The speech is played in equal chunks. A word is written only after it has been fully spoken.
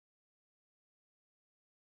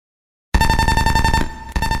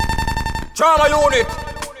Drama unit.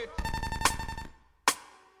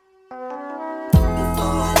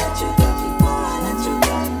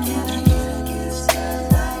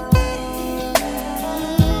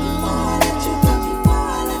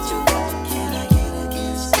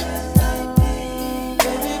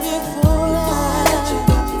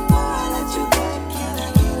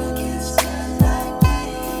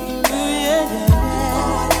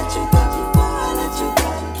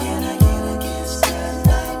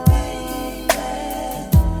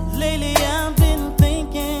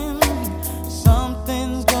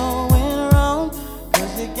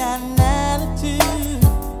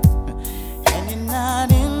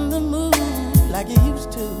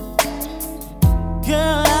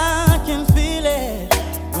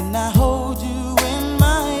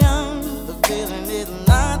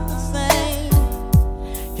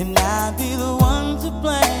 Can I be the one to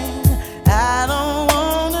blame? I don't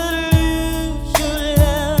wanna lose your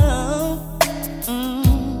love.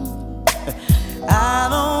 I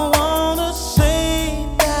don't wanna say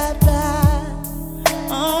bye-bye.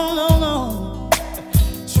 Oh, no, no.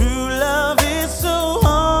 True love is so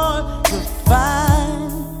hard to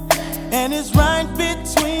find, and it's right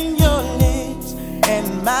between your lips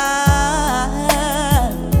and mine.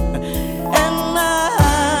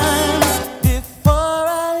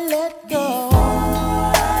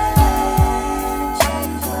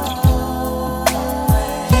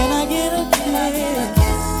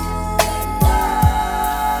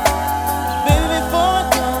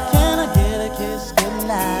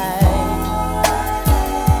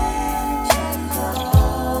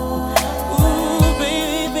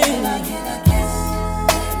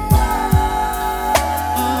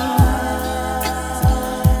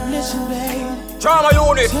 Drama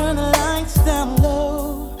unit. Turn the lights down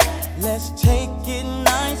low. Let's take it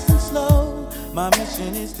nice and slow. My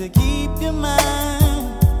mission is to keep your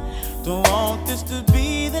mind. Don't want this to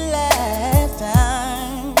be the last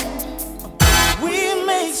time. We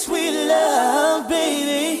make sweet love,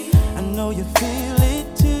 baby. I know you feel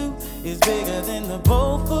it too. It's bigger than the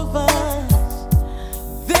both of us.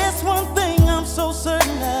 There's one thing I'm so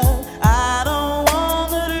certain of. I don't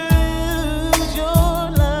wanna lose your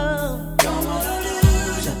love. Don't wanna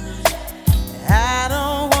lose you. I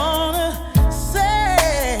don't wanna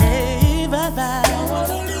say bye-bye. Don't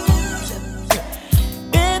wanna lose you.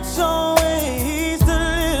 It's always the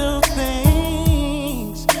little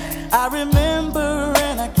things I remember,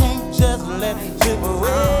 and I can't just let it slip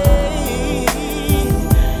away.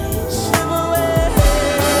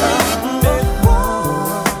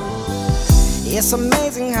 It's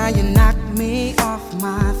amazing how you knock me off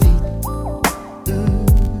my feet.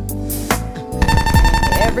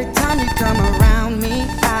 Every time you come around me,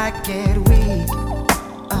 I get weak.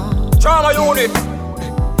 Oh, Drama unit.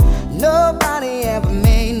 Nobody ever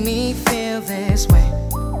made me feel this way.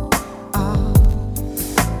 Oh,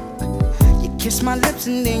 you kiss my lips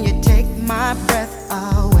and then you take my breath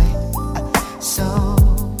away. So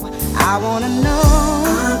I wanna know.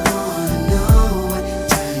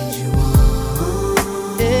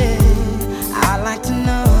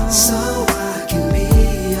 So I can be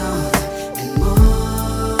all that and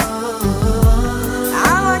more. I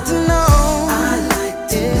like to know. I like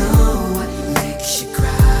to know what makes you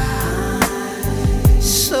cry.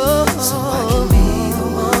 So I can be the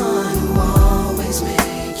one who always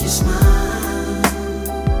make you smile.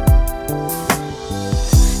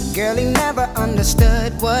 Girl, he never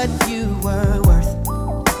understood what you were worth.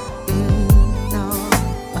 No.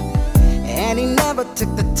 And he never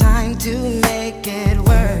took the time to make it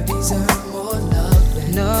work. Deserve more love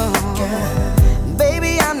than no, girl.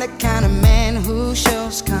 Baby, I'm the kind of man who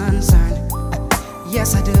shows concern.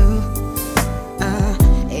 Yes, I do.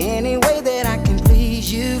 Any way that I can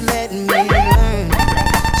please you, let me learn.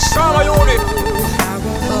 Drama unit. I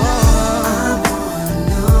wanna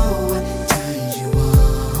know what turns you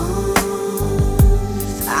on.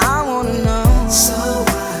 I wanna know. So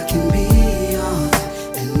I can be all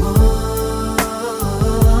that and more.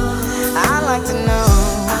 I like to know.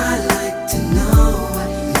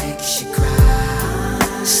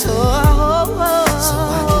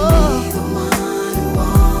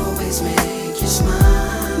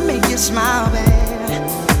 Smile, baby.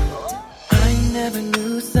 I never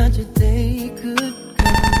knew such a day could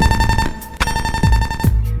come,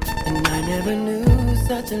 and I never knew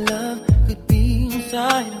such a love could be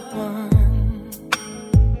inside of one.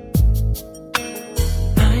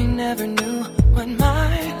 I never knew what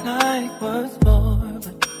my life was for,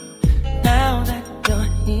 but now that you're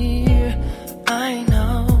here, I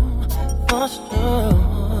know for sure.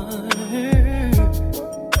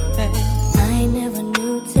 I never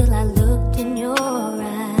knew till I looked in your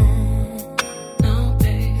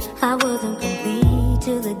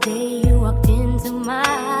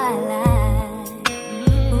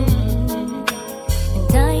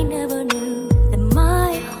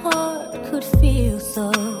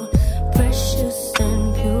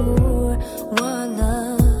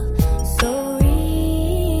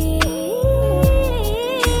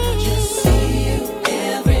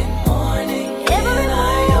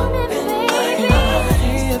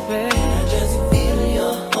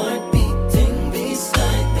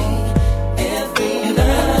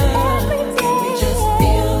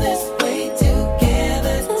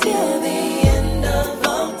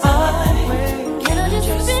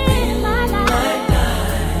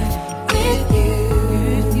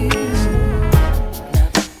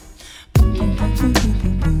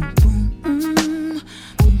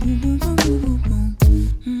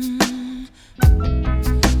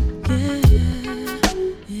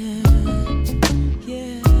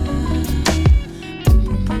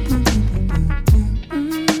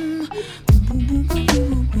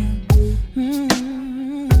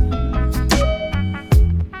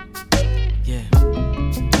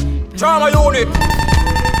Drama unit.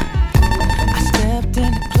 I stepped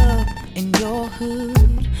in the club in your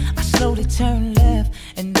hood. I slowly turned left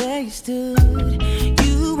and there you stood.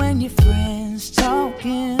 You and your friends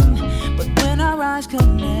talking, but when our eyes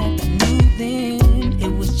connect, I knew then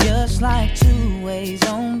it was just like two ways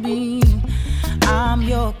on beam. I'm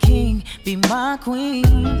your king, be my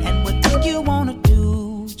queen, and what do you wanna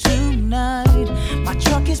do tonight? My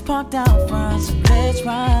truck is parked out front, so let's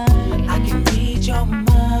ride. I can read your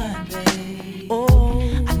mind, babe. Oh,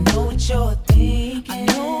 I know what you're thinking. I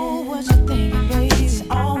know what you're thinking, babe. It's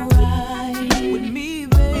alright with me,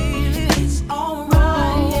 baby. It's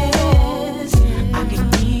alright, yes. I can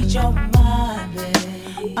read your mind,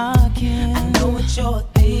 babe. I can. I know what you're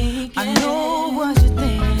thinking. I know what you're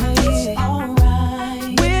thinking, babe. It's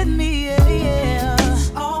alright with me, yeah.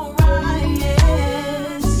 It's alright,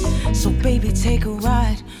 yes. So baby, take a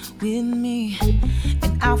ride with me,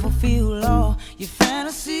 and I'll fulfill all your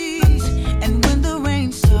fantasies. And when the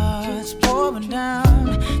rain starts pouring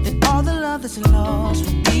down, then all the love that's lost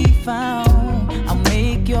will be found. I'll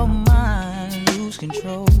make your mind lose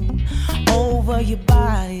control over your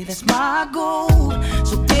body, that's my goal.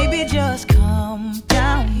 So baby, just come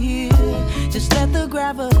down here, just let the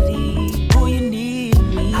gravity pull you near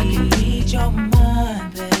me. I can read your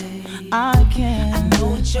mind, babe. I can. I know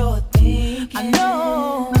what you're thinking. I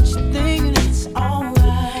know what you're thinking. It's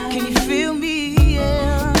alright. Can you feel me?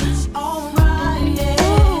 Yeah. It's alright, yeah.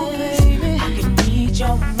 Ooh, baby, I can read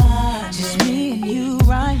your mind. Just me and you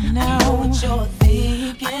right now. I know what you're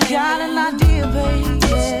thinking. I got an idea, baby.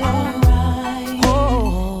 It's alright.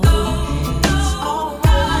 Oh, it's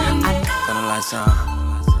alright. Turn the lights on.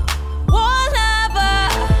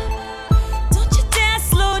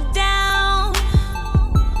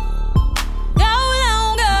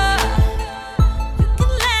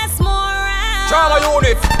 Drama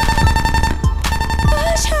unit.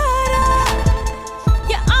 Push harder,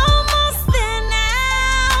 you're almost there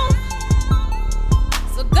now.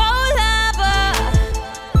 So go lover,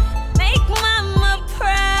 make mama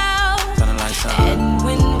proud. Turn the lights on. And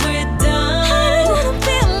when we're done, I wanna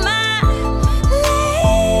feel my legs.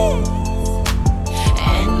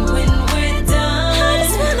 And when we're done, I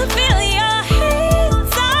just wanna feel your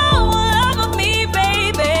hands all over me,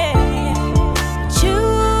 baby. You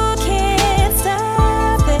can't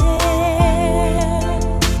stop it.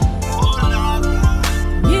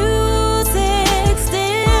 Music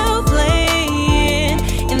still playing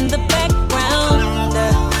in the background,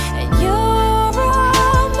 and you're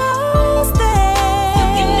almost there. You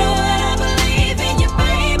can know that I believe in you,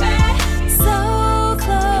 baby. So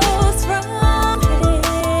close from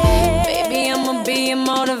here. Baby, I'ma be your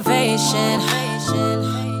motivation.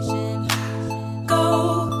 Go,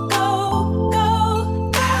 go, go,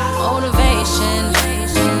 go. Motivation.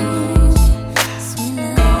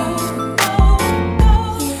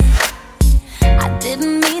 I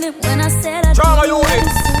didn't mean it when I said I Drama didn't unit. want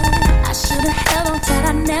to. I should've held on tight,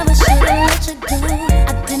 I never should've let you go.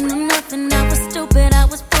 I didn't know nothing, I was stupid, I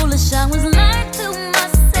was foolish, I was lying to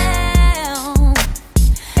myself.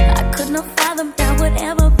 I could not fathom that would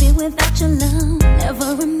ever be without your love.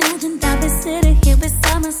 Never imagined I'd be sitting here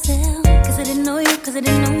beside myself. Cause I didn't know you, cause I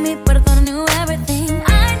didn't know me, but I thought I knew everything.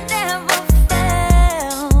 I never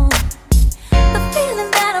felt the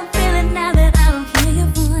feeling that I'm feeling now that I don't hear your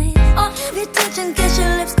voice. Or have you touch and kiss your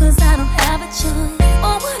lips cause I don't have a choice.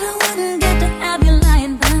 Or what I wouldn't get to have you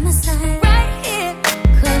lying by my side right here.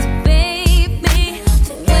 Cause baby,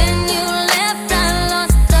 when you left I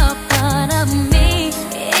lost a part of me.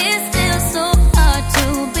 It's still so hard to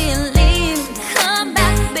believe. Come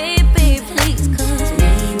back, baby, please, cause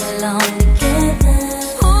we belong together.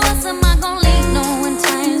 Who else am I gonna leave when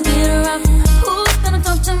times get rough? Who's gonna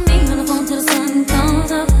talk to me on the phone till the sun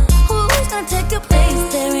comes up? Who's gonna take your place?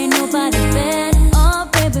 There ain't nobody better. Oh,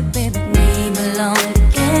 baby, baby, we belong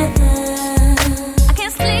together. I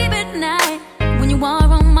can't sleep at night when you are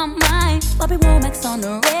on my mind. Bobby Womack's on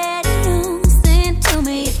the radio, sing to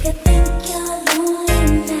me if you think you're lonely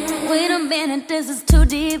now. Wait a minute, this is too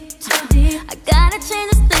deep, too deep. I gotta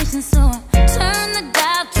change the station, so I turn the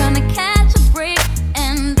dial, trying to catch a break.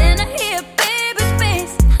 And then I hear baby's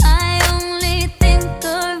face. I only think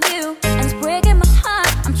of you, and it's breaking my heart.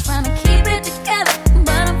 I'm trying to keep it together,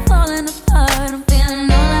 but I'm falling apart. I'm feeling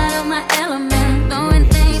all out of my element, knowing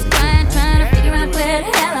things right, trying to figure out where the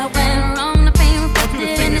hell I went wrong. The pain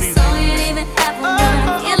reflected in the song ain't even happened, but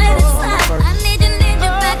I feel it inside. I need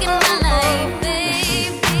you back in my life, baby.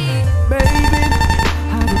 Baby,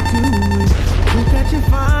 how to do it? Hope that you're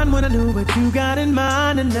fine when I know what you got in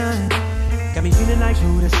mind tonight. Got me feeling like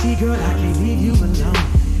Jodeci, girl, I can't leave you alone.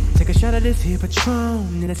 Take a shot of this here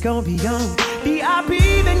Patron, and it's gonna be on. VIP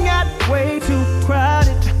then got way too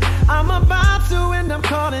crowded. I'm about to and I'm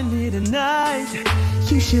calling it a night.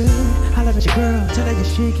 You should holler at your girl, tell her you're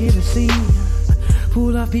shaking the scene.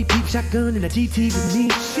 Pull off peep peep shotgun in a GT with me.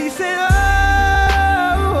 She said, oh,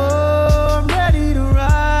 I'm ready to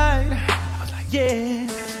ride. I was like, yeah,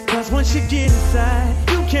 cause once you get inside,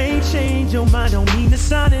 you can't change your mind. Don't mean to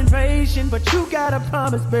sound impatient, but you gotta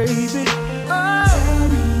promise, baby. Oh,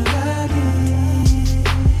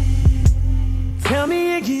 tell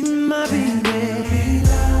me again, my baby.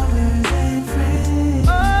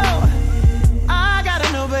 Oh, I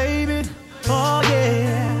gotta know, baby. Oh,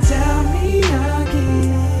 yeah. Tell me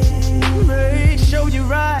again. Make sure you're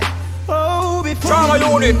right. Oh, before Drama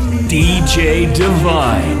unit. DJ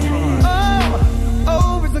Divine.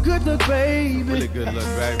 Oh, it's a good look, baby. Really good look,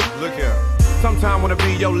 baby. Look here. Sometime wanna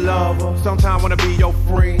be your lover, sometime wanna be your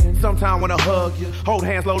friend, sometime wanna hug you, hold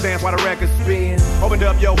hands, slow dance while the record spin. Opened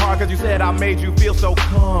up your heart cause you said I made you feel so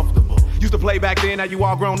comfortable. Used to play back then, now you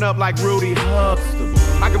all grown up like Rudy Huxtable.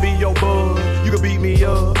 I could be your bud, you could beat me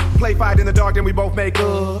up. Play fight in the dark, then we both make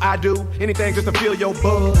up. I do anything just to feel your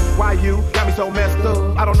buzz. Why you got me so messed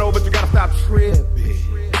up? I don't know, but you gotta stop tripping.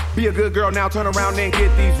 Be a good girl now, turn around and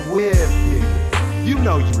get these whipped. You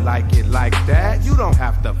know you like it like that. You don't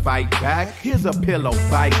have to fight back. Here's a pillow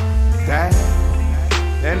fight that.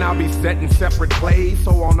 And I'll be setting separate plays,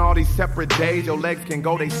 so on all these separate days, your legs can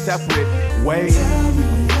go their separate ways.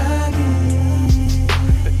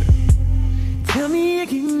 Tell me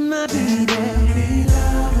again, my baby.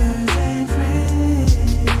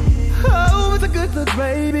 Oh, it's a good look,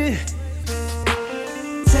 baby.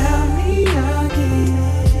 Tell me again.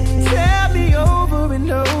 Tell me over and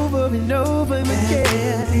over and over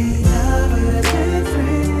again.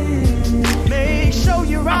 Make sure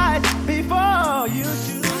you're right before you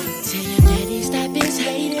shoot. Tell your daddy stop his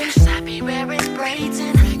hating. Stop be wearing braids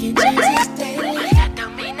and rocking jeans daily. That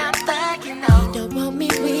don't mean I'm thugging, no. You don't want me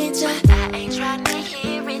with ya. I ain't trying to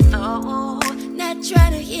hear it though. Not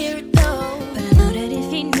trying to hear it though. But I know that if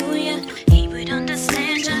he knew ya, he would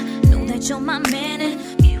understand ya. Know that you're my man and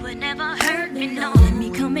you would never hurt me, no. Let me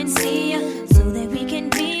come and see ya so that we can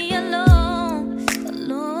be alone,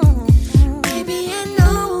 alone. Baby, I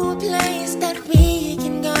know a place that we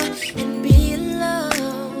can go and be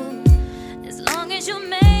alone. As long as you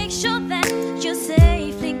make sure that you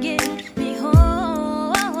safely get me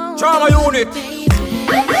home. Drama unit. Baby,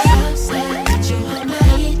 outside, you on my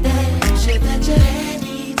heat that sure that you're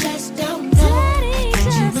ready, just don't know. I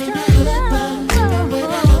got you in a hook, but when I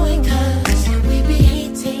know it comes, and we be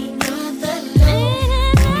eating on the low.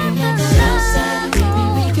 Outside, baby,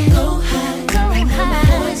 we can go high. Right now, my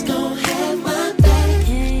boys gon' have my back.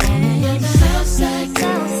 On the south side,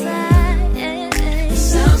 girl.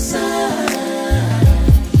 South side.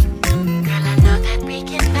 Girl, I know that we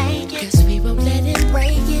can make it, 'cause we won't let it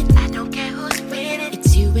break it. I don't care who's winning.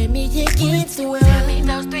 It's you and me against the world. Tell me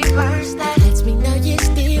those 3 words that lets me know you're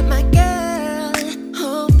still my girl.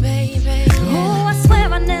 Oh, baby. Oh, I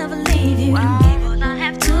swear I'll never leave you. Give all I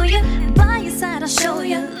have to you. By your side, I'll show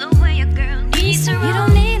you the way a girl needs to. You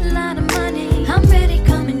don't need a lot of money. I'm ready,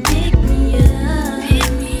 come and pick me up.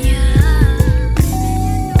 Pick me up.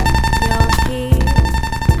 You're here,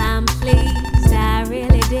 I'm pleased. I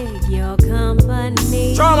really dig your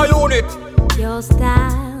company. Drama unit. Your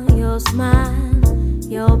style, your smile,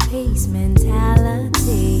 your peace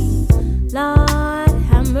mentality. Lord,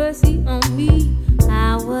 have mercy on me.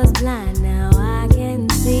 I was blind, now I can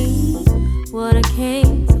see what a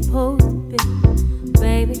king's supposed to be.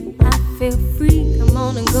 Baby, I feel free. Come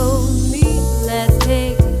on and go with me. Let's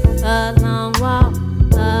take a long walk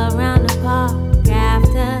around the park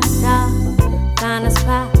after dark. Find a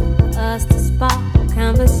spot for us to spark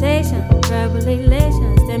conversation, verbal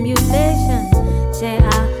elation, stimulation. Share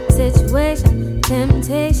our situation,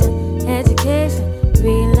 temptation, education,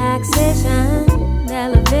 relaxation,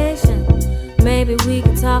 elevation. Maybe we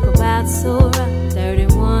can talk about Surah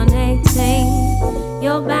 31:18.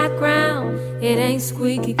 Your background, it ain't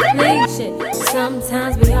squeaky clean shit.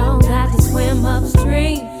 Sometimes we all got to swim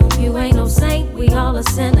upstream. You ain't no saint, we all a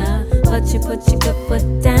sinner. But you put your good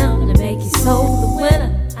foot down and make your soul the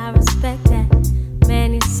winner. I respect that.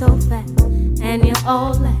 Man, you're so fat, and you're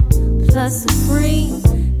all that, plus supreme.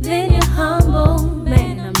 Then you're humble,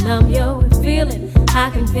 man, I'm numb, yo, feeling. I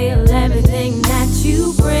can feel everything that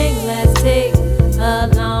you bring. Let's take a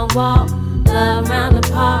long walk around the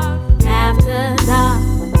park after dark.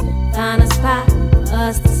 Find a spot for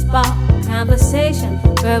us to spark conversation,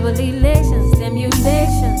 verbal elation,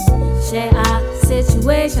 stimulation. Share our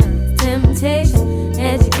situation, temptation,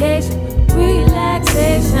 education,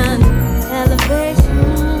 relaxation, elevation.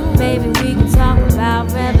 Maybe we can talk about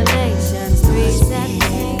revelations,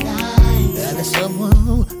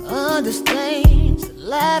 understands the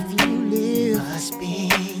life you live must be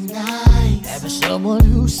nice. Having someone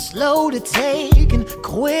who's slow to take and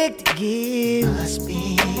quick to give must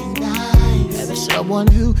be nice. Having someone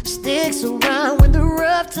who sticks around when the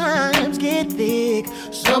rough times get thick.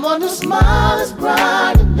 Someone whose smile is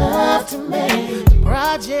bright enough to make the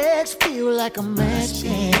projects feel like a match.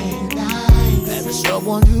 Nice. Having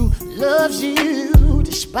someone who loves you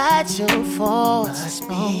despite your faults must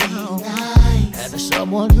be nice. Having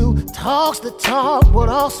someone who talks the talk but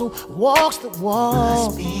also walks the walk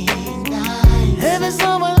must be nice. Having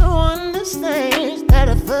someone who understands that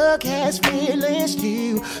a thug has feelings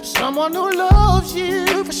too. Someone who loves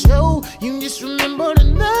you for sure. You just remember to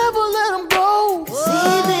never let them go. 'Cause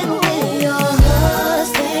even when your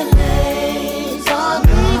husband days are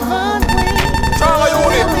gone,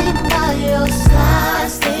 she'll be by your side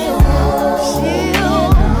still. She'll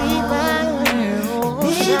be by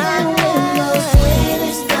your side. Even when those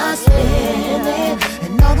winners start spinning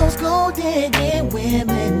and all those gold digging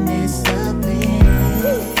women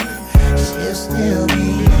disappear, she'll still be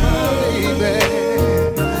baby.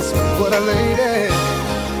 What a lady,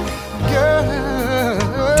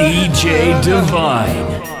 girl. DJ Divine.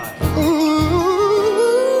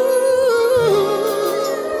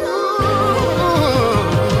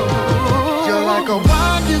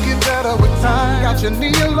 Got your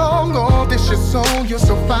knee along, all this your soul, you're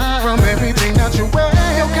so fine. From everything that you wear,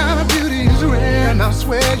 your kind of beauty is rare. And I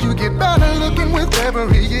swear you get better looking with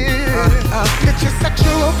every year. It's your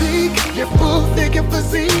sexual peak, your full figure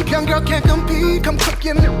physique. Young girl can't compete, come cook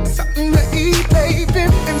your something to eat, baby.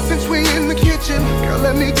 And since we in the kitchen, girl,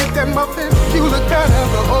 let me get that muffin. You look better,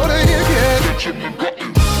 the older you get.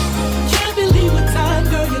 Can't believe what time,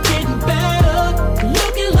 girl, you're getting better.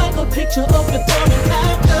 Looking like a picture of the morning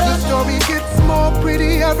after. The story gets more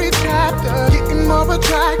pretty every chapter, getting more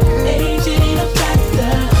attractive. Age ain't a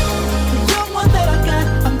factor. The young one that I got,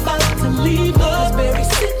 I'm about to leave us. Berry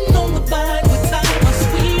sitting on the vine with time was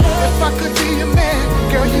sweeter. If I could be your man,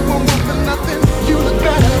 girl, you won't move for nothing. You look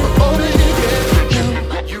better the older you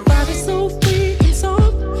get. Your body's so free and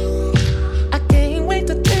soft, I can't wait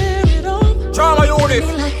to tear it off. Drama unit.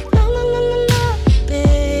 La la la la la,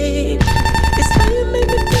 babe. It's how you make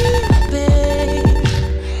me feel, babe.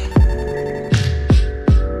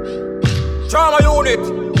 Drama unit.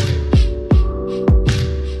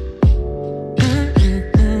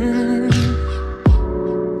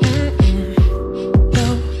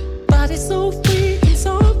 Your body's so free and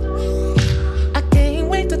soft, I can't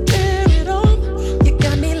wait to tear it off. You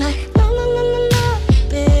got me like la la la la la,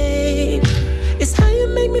 babe. It's how you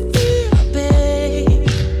make me feel, babe.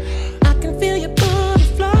 I can feel your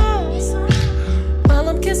butterflies while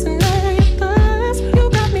I'm kissing all your thighs. You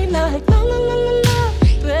got me like la la la la la,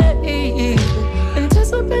 babe.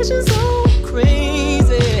 Anticipation's so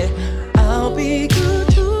crazy. I'll be good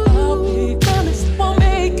to you. Promise we're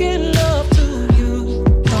making love to you.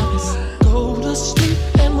 Promise go to sleep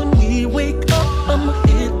and when we wake up, I'ma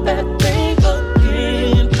hit that thing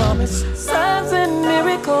again. Promise signs and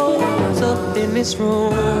miracles up in this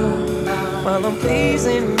room while I'm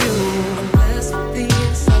pleasing you. I'm blessed with the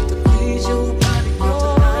insight to please your body.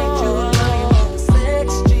 Tonight you're lying with the sex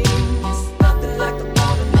genius. Nothing like the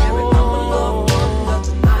ordinary. I'm a loved one, but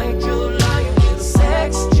tonight you're lying with the sex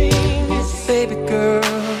genius. Baby girl,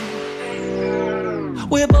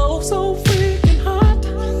 we're both so freaking hot.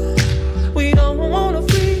 We don't wanna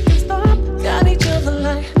freaking stop. Got each other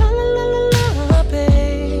like la la la la la,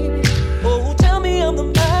 baby. Oh, tell me I'm the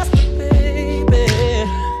master, baby.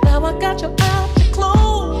 Now I got you out your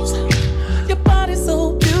clothes. Your body's so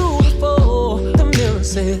beautiful. The mirror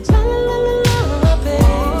says la la la la la, baby.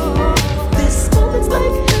 This moment's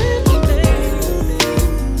like heaven, baby.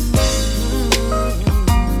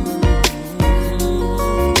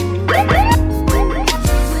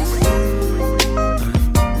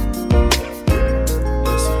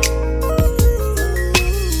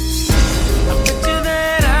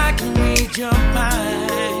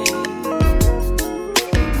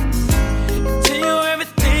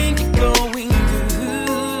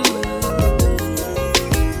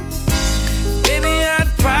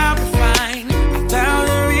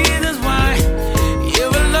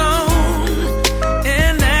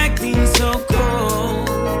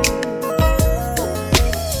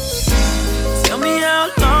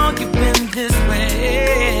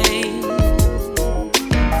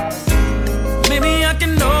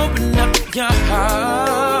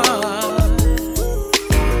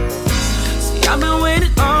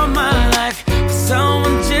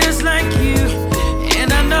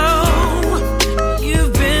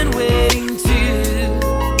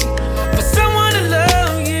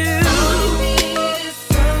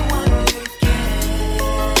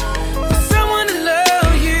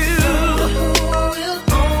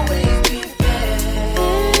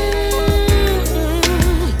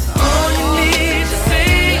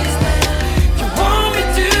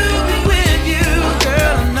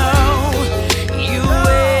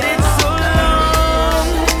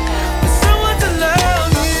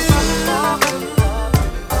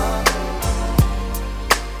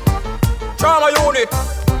 Trauma unit.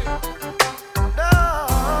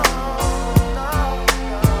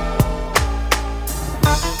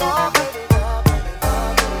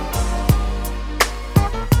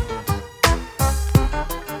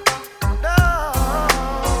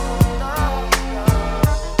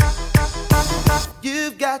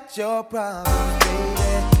 You've got your problems, baby,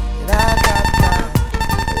 and I got mine.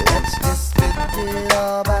 Let's just spit it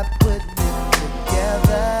all by putting it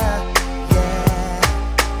together. Yeah.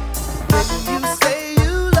 When you say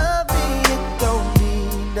you love me, it don't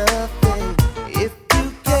mean nothing. If you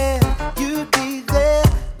care, you'd be there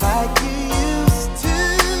like you used to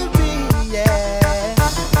be. Yeah.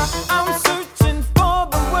 I'm searching for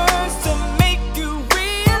the words to make you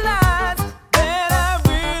realize that I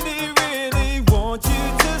really, really want you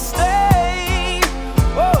to stay.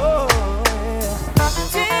 Oh, yeah.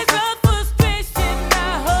 Tears of frustration I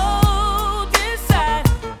hold inside,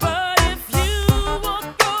 but if you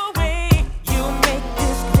walk away, you'll make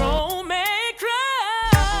this grown man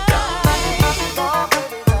cry.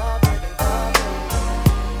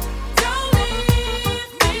 Don't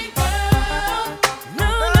leave me, girl.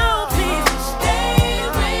 No, please stay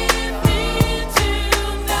with me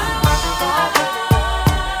tonight.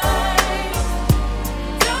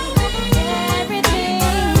 Don't leave everything,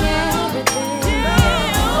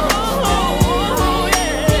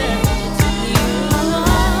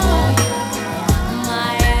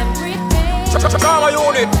 my everything. Trauma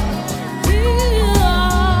unit. You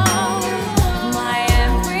are my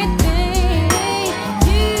everything.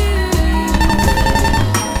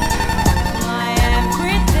 My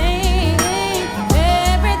everything,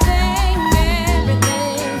 everything,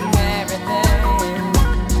 everything.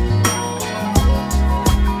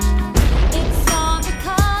 It's all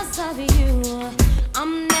because of you.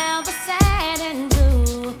 I'm never sad and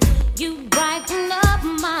blue. You brighten up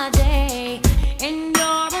my day in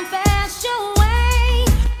your own special way.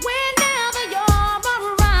 Whenever you're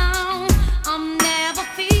around, I'm never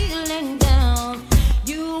feeling down.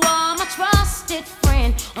 You are my trusted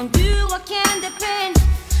friend. On you I can depend.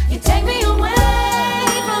 You take me away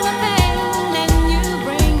from the pain and you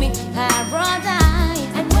bring me paradise.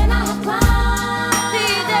 And when I have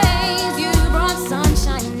cloudy days, you brought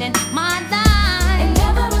sunshine in my life. It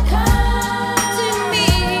never occurred to me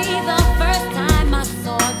the first time I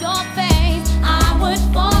saw your face, I would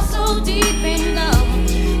fall so deep in love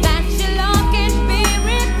that your love can be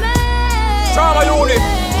replaced. Trauma unit.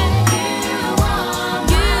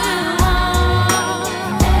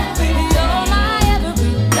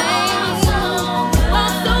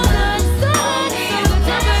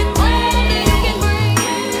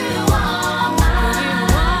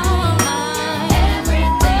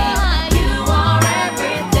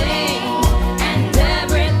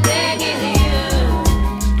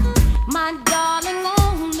 My darling,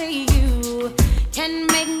 only you can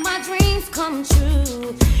make my dreams come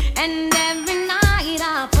true. And every night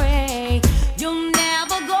I pray you'll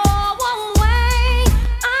never go away.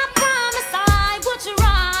 I promise I will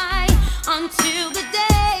try until the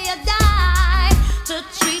day I die to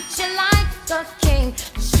treat you like a king.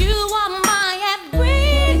 'Cause you are my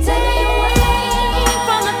everything. Take me away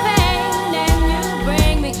from the pain and you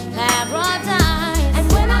bring me paradise. And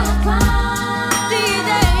when I have cloudy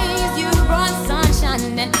days, you brought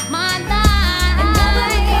sunshine in my life. It never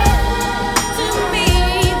occurred to me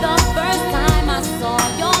the first time I saw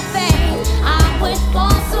your face, I would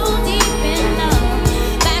fall so deep in love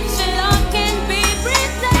that your love can be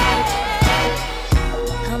replaced.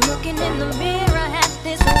 I'm looking in the mirror at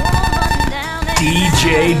this woman down there. DJ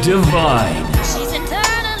Divine. She's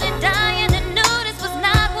internally dying and knew this was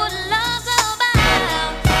not what love's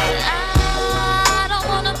about. I don't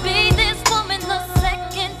wanna be this woman the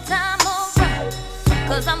second time around.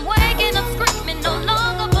 'Cause I'm waking up screaming, no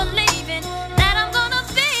longer believing that I'm gonna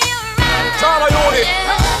be around. Trauma unit.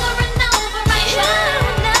 Over and over I try,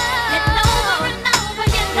 and over and over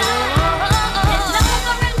you lie, and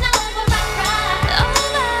over and over I cry.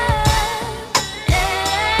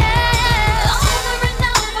 Over and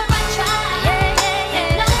over I try,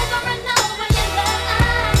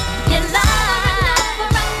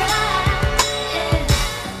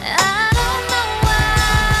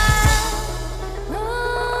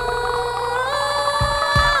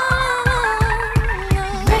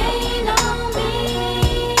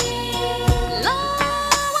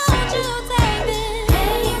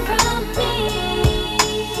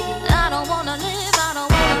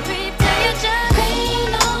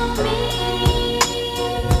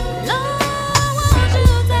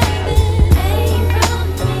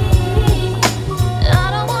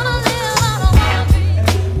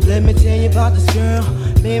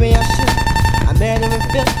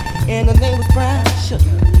 was brown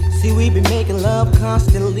sugar. See, we be making love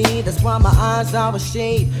constantly. That's why my eyes are a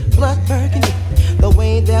shade blood burgundy. The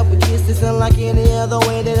way that we kiss is unlike any other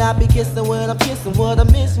way that I be kissing when I'm kissing. What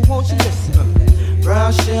I'm missing, won't you listen?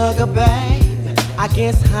 Brown sugar, babe. I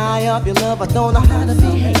guess high up your love, I don't know how to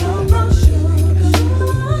behave.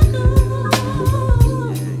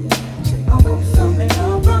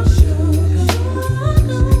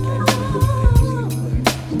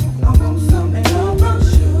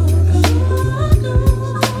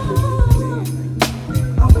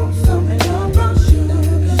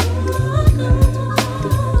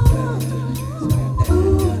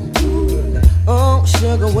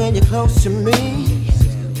 When you're close to me,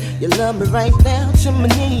 you love me right down to my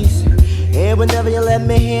knees. And whenever you let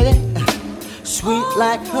me hit it, sweet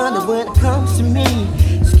like honey when it comes to me.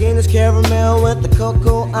 Skin is caramel with the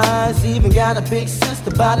cocoa eyes. Even got a big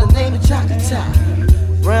sister by the name of Chocolate Top.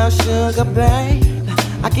 Brown sugar, babe.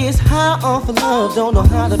 I guess high off of love, don't know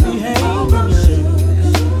how to behave.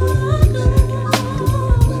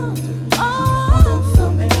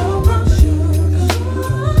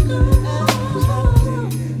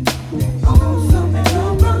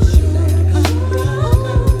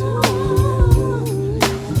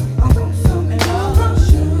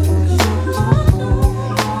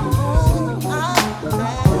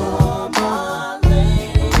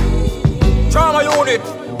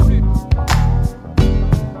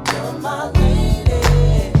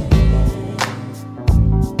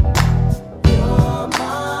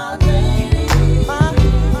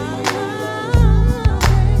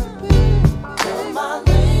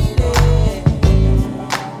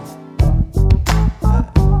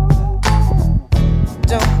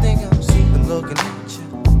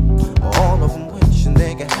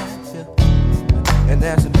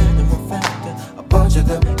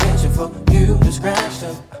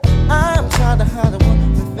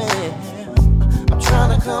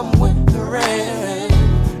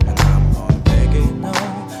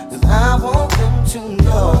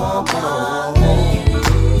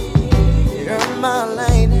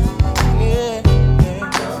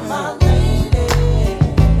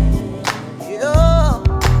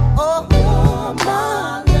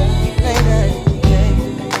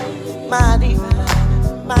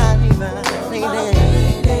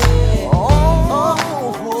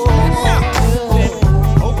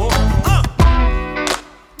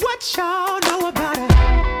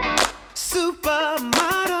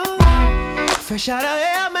 Fresh out of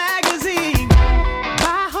Air magazine,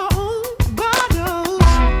 buy her own bottles.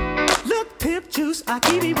 Look, pimp juice, I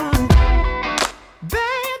keep it running.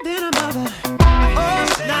 Bad than a mother.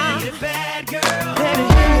 I need a bad girl.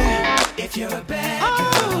 Baby, if you're a bad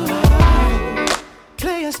girl.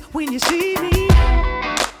 Players, when you see me,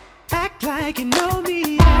 act like you know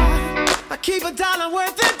me. I keep $1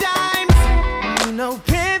 worth of dimes. You know,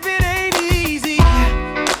 pimping ain't easy.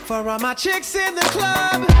 For all my chicks in the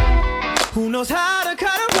club, who knows how to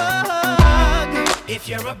cut a rug? If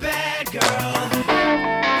you're a bad girl,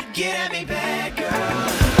 get at me, bad girl.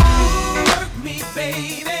 Work me,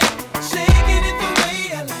 baby, shaking it the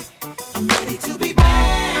way I like. I'm ready to be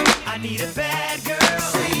bad. I need a bad girl.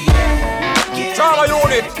 Say yeah, get at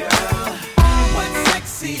me, bad girl. What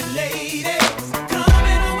sexy ladies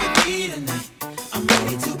coming on with me tonight? I'm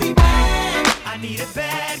ready to be bad. I need a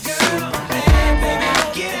bad girl. Bad, baby,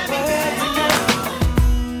 get at me, bad girl.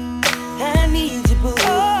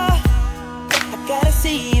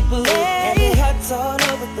 See you, boo. And the hearts all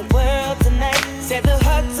over the world tonight. Said the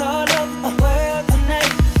hearts all over the world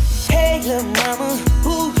tonight. Hey, little mama,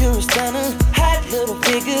 ooh, you're a stunner. Hot little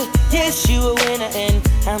figure, yes, you a winner. And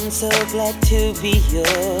I'm so glad to be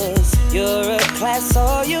yours. You're a class,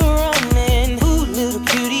 all you're running. Ooh, little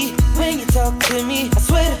cutie, when you talk to me, I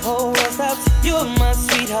swear the whole world stops. You're my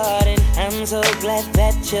sweetheart, and I'm so glad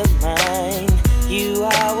that you're mine. You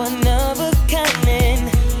are one of a kind, and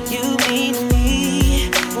you mean to me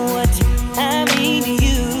what I mean to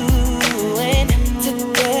you. And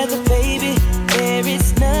together, baby, there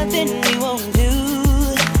is nothing we won't do.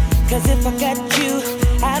 Cause if I got you,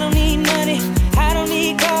 I don't need money, I don't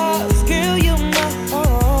need cars. Girl, you're my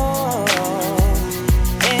own.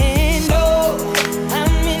 And oh,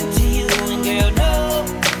 I'm into you, and girl, no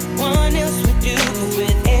one else would do. Cause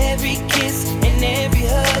with every kiss and every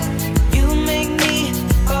hug, you make me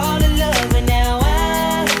fall in love. And now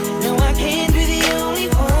I know I can't be the only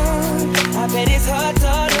one. I bet it's hard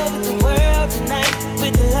all over the world tonight.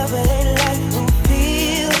 With the love of a life who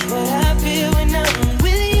feels what I feel when I'm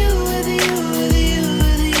with you, with you, with you.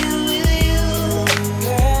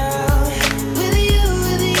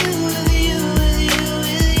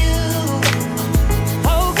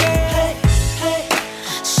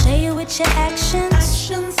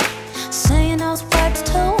 actions. Saying those words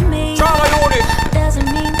to me Trauma unit. doesn't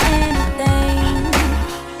mean anything.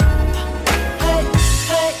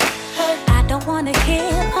 I don't wanna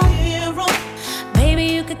hear 'em. Baby,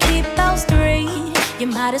 you could keep those three. You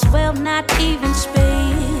might as well not even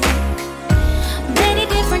speak. Many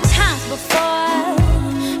different times before,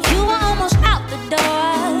 you were almost out the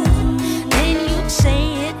door. Then you'd say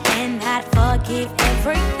it and I'd forgive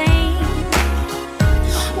everything.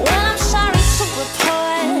 Well, I'm sorry to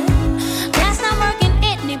report, that's not working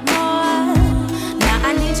anymore. Now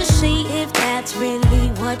I need to see if that's really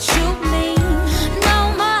what you mean. No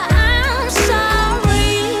more, I'm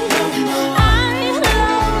sorry. I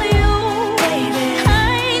love you, baby.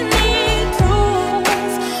 I need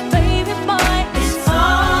proof, baby boy. It's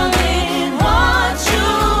all in what you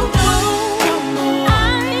do.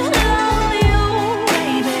 I love you,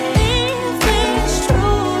 baby. If it's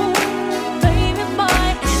true, baby boy,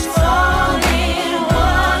 it's all in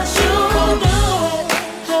what you do.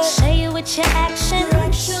 Say it with your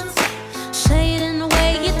actions. Say it in the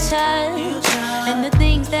way you touch and the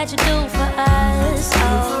things that you do for us. Oh.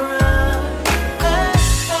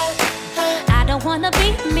 I don't wanna be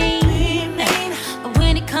mean, but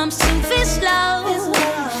when it comes to this love,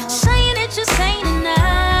 saying it just ain't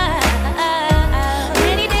enough.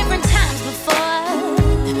 Many different times before,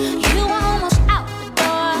 you were almost out the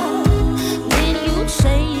door. Then you'd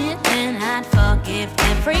say it and I'd forgive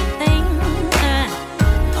everything.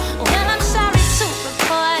 Well, I'm sorry to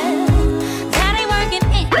report, that ain't working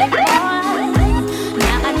anymore.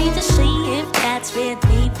 Now I need to see if that's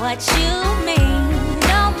really what you mean.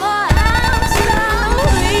 No more, I'm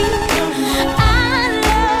sorry. I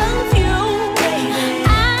love you, baby.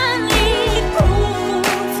 I need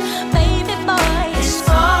proof, baby boy. It's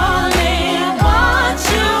all in what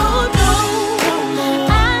you do.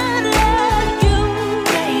 I love you,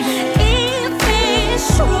 baby. If it's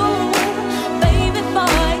true, baby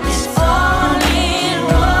boy, it's all in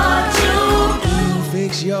what you do.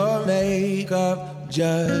 Fix your makeup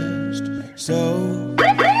just so.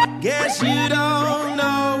 Guess you don't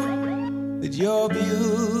know that you're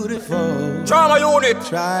beautiful. Trauma unit.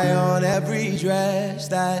 Try on every dress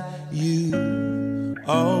that you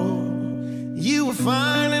own. You were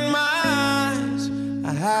fine in my eyes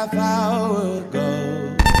a half hour ago.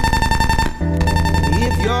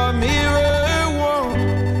 If your mirror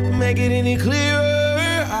won't make it any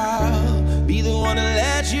clearer, I'll be the one to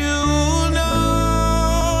let you know.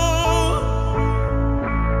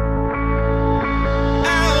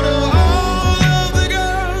 Out of all of the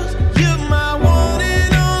girls, you're my one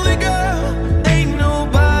and only girl. Ain't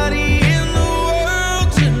nobody in the world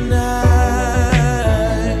tonight.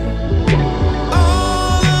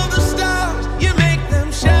 All of the stars, you make them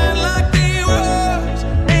shine like they was.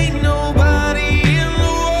 Ain't nobody in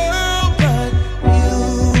the world but you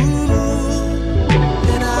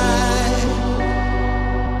and I.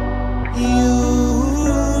 You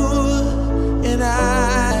and I.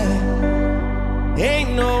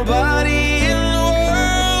 Ain't nobody in the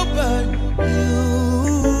world but you.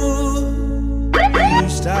 You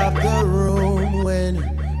stop the room when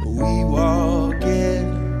we walk in.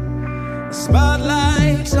 The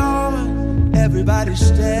spotlight's on, everybody's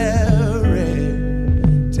staring.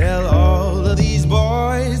 Tell all of these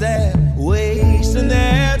boys that wasting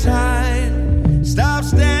their time, stop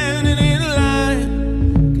standing in line,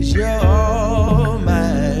 'cause you're all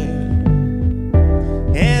mine.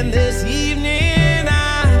 And this evening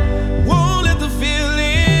I won't let the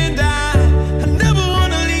feeling die. I never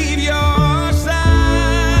wanna leave your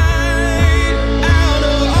side. Out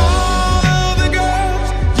of all of the girls,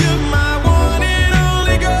 you're my one and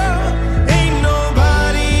only girl. Ain't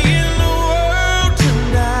nobody in the world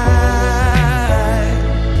tonight.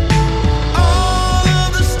 All of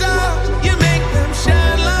the stars, you make them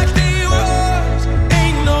shine like they was.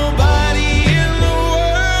 Ain't nobody in the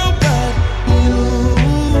world but you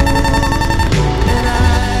and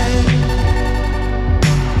I.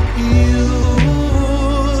 You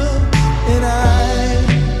and I.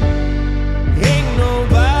 Ain't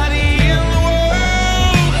nobody in the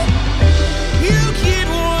world. You keep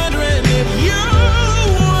wondering if you're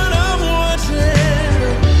what I'm wanting.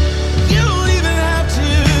 You don't even have to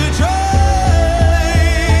try.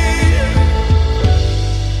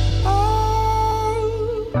 Oh,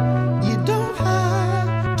 you don't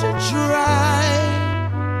have to try.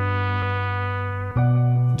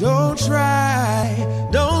 Don't try,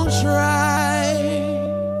 don't try.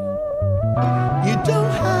 You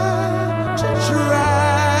don't have to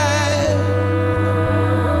try.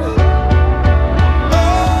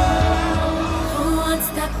 Who wants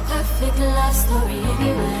that perfect love story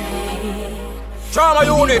anyway? Trauma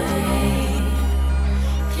unit.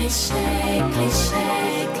 Cliche, cliche,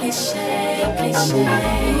 cliche, cliche.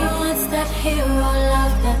 What's that hero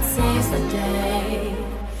love that saves the day?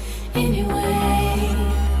 Anyway,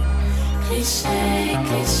 cliche,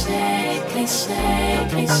 cliche, cliche,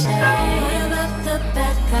 cliche. What about the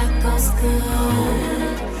bad guy goes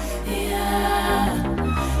good? Yeah,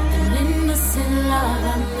 an innocent love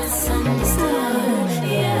I misunderstood.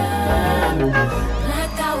 Yeah,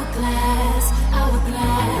 black hourglass,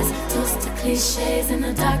 hourglass, toast to cliches in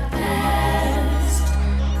the dark past.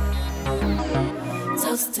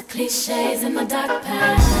 Toast to cliches in the dark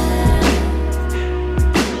past.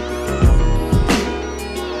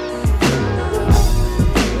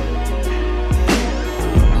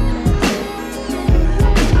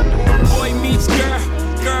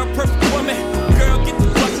 Girl, perfect woman. Girl, get the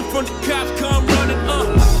bustin' from the cops, come running,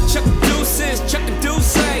 Chuck the deuces, Chuck the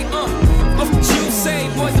deuce, what you say,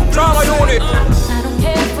 boys and girls say, I don't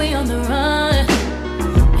care if we on the run,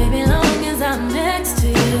 baby, long as I'm next to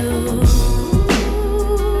you.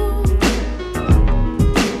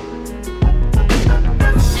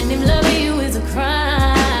 And if loving you is a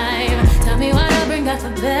crime, tell me why I bring out the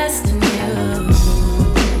best in you.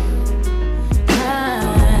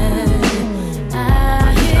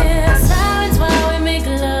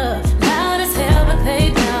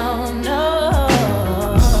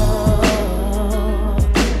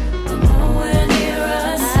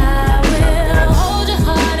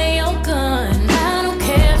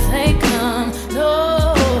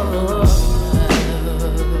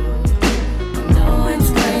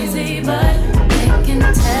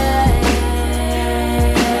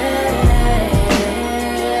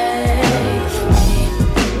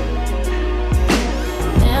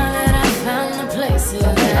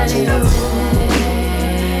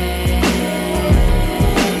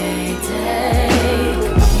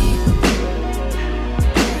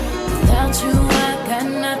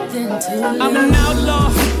 I'm an outlaw,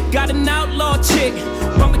 got an outlaw chick.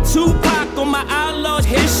 Bumpin' Tupac on my outlaw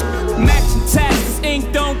hish. Matching taxes,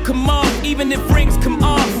 ink don't come off. Even if rings come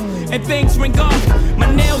off and things ring off.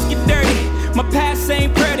 My nails get dirty, my past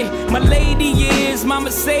ain't pretty. My lady is, my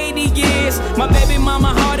Mercedes is. My baby mama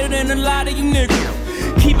harder than a lot of you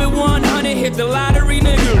niggas. Keep it 100, hit the lottery,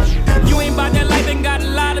 nigga. You ain't bout that life, ain't got a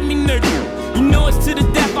lot of me, nigga. You know it's to the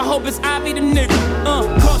death, I hope it's I be the nigga.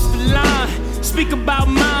 Cross the line. Speak about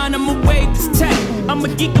mine, I'ma wave this tech. I'm a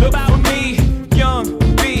geek about me, young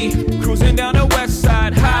B, cruising down the west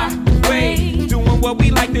side highway, doing what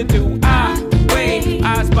we like to do.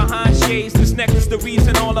 Eyes behind shades. This necklace the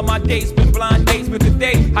reason all of my dates been blind dates. But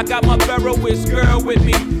today I got my Ferroist girl with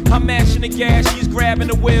me. I'm mashing the gas, she's grabbing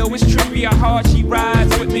the wheel. It's trippy how hard she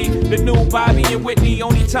rides with me. The new Bobby and Whitney.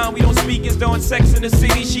 Only time we don't speak is during Sex in the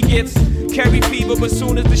City. She gets carry fever, but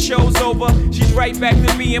soon as the show's over, she's right back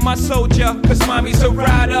to me and my soldier. Cause mommy's a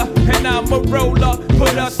rider and I'm a roller.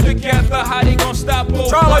 Put us together, how they gon' stop over?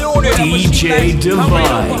 DJ Divine. I'm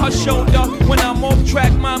right over her shoulder. When I'm off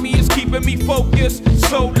track, mommy is keeping me focused.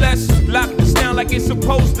 So let's lock this down like it's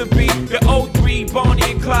supposed to be. The 03,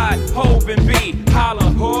 Bonnie and Clyde, Hov and B.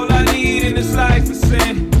 Holla, all I need in this life is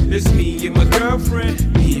sin. It's me and my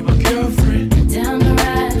girlfriend, me and my girlfriend. Down the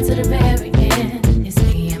ride to the very end. It's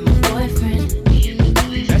me and my boyfriend, me and my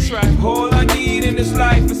boyfriend. That's right, all I need in this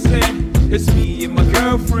life is sin. It's me and my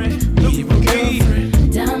girlfriend, me and my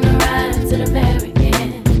girlfriend. Down the ride to the very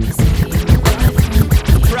end. It's me and my boyfriend.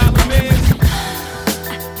 The problem is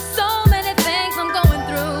so many things I'm going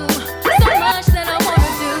through, so much that I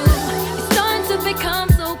wanna do. It's starting to become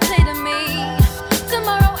so clear to me.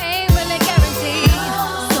 Tomorrow ain't really guaranteed.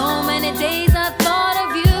 So many days I thought of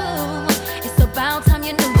you.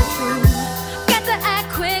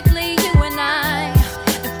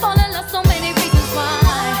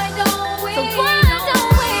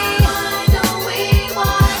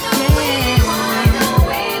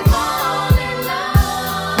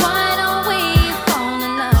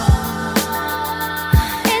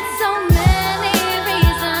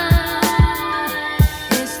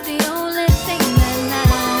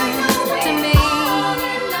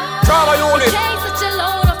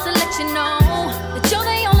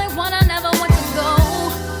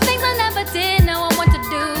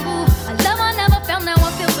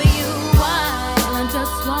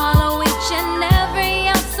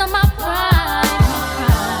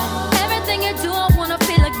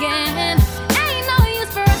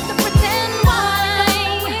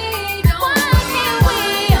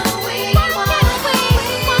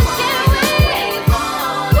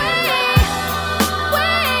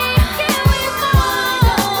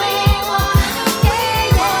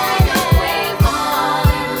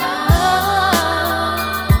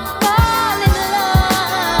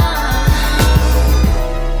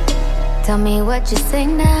 Tell me what you say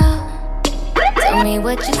now. Tell me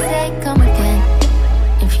what you say, come again.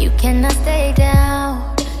 If you cannot stay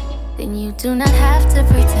down, then you do not have to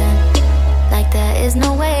pretend like there is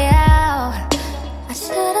no way out. I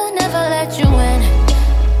should've never let you in,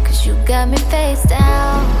 cause you got me face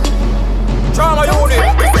down. Drama unit.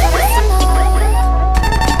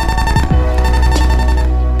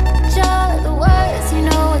 All the words, you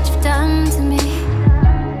know what you've done to me.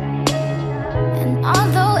 And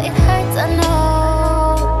although it hurts, I know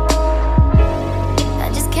I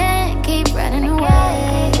just can't keep running away.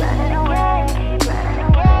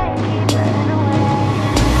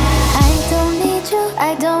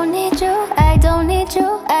 I don't need you, I don't need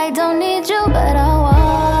you, I don't need you, but I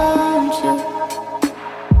want you.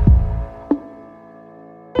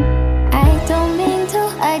 I don't mean to,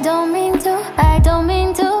 I don't mean to, I don't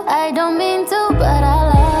mean to, I don't mean to, but I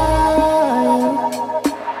love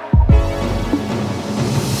you.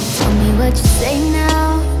 Tell me what you say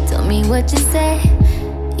now, tell me what you say.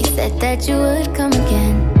 You said that you would come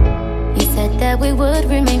again. You said that we would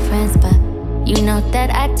remain friends, but you know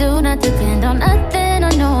that I do not depend on nothing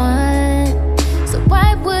or no one. So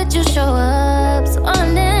why would you show up so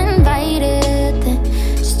uninvited? Then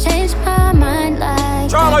just change my mind like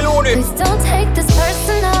that. Please don't take this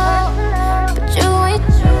personal, but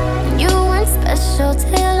you weren't special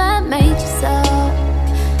till I made you so.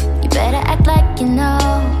 You better act like you know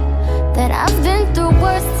that I've been through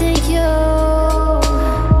worse than you.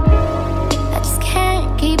 I just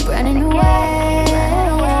can't keep running away.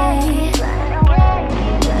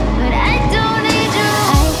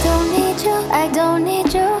 I don't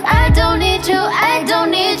need you, I don't need you, I don't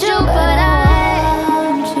need you, but I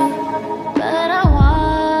want you, but I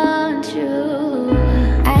want you.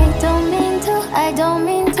 I don't mean to, I don't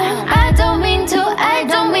mean to, I don't mean to, I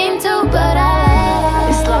don't mean to, but I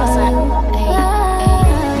love you.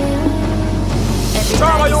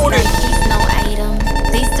 Everybody's like he's no item,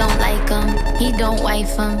 please don't like him. He don't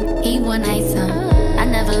wife him, he one night him. I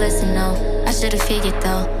never listen, no, I should've figured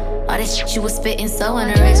though. All that shit you was spitting so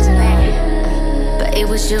unoriginal. But it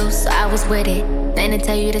was you, so I was with it. Then to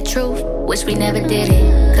tell you the truth, wish we never did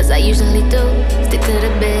it. Cause I usually do, stick to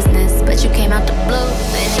the business. But you came out the blue,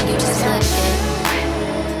 and then you just slipped it.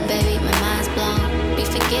 Baby, my mind's blown. We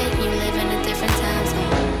forget you live in a different time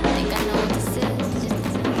zone. Think I know what this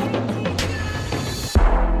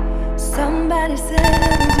is. Somebody said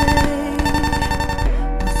every day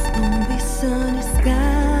was gonna be sunny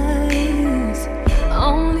skies.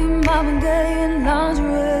 Only Marvin Gaye and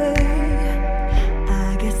lingerie.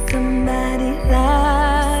 Somebody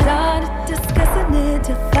lied. Started discussing it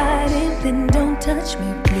to fighting. Then don't touch me,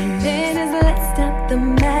 please. Then is let's stop the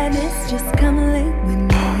madness. Just come lay with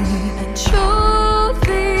me. And truth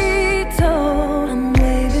be told, I'm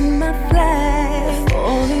waving my flag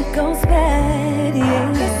before it goes bad. Yeah.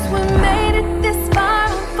 'Cause we made it this far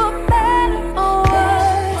for better or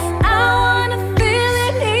worse. I wanna feel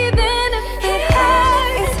it even if it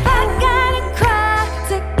hurts. If I gotta cry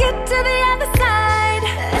to get to the other side,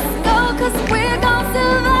 'cause we're gon'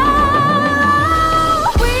 survive.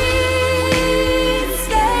 We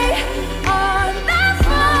stay on the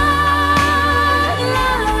front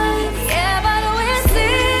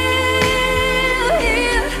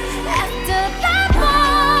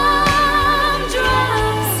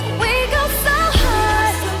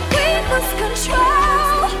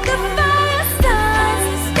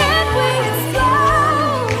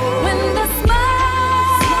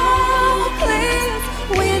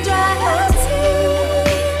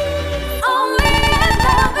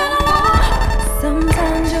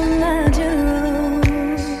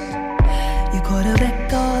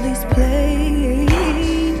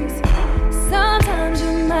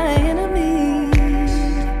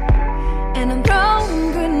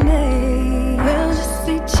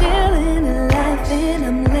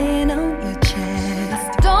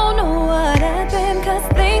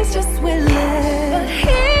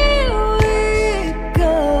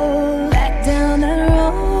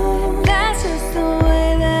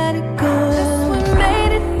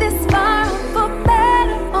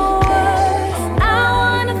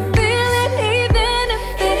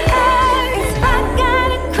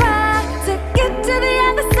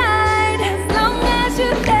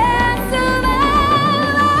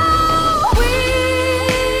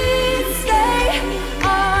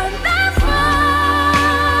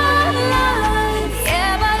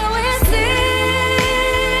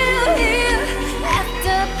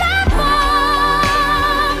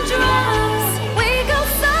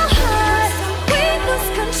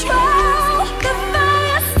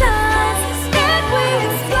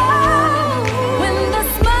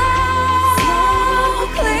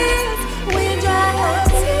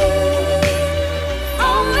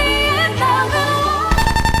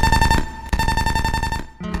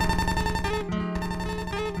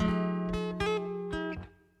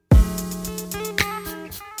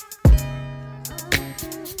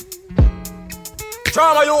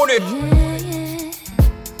Drama unit.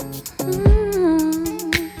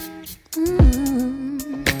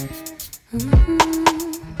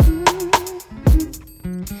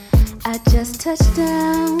 I just touched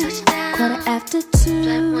down,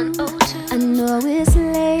 2:15. I know it's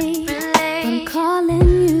late, but I'm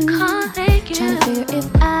calling you, trying to figure if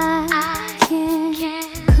I can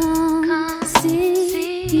come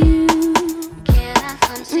see you.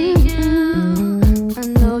 I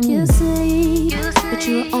know you sleep, but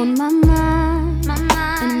you're on my mind, and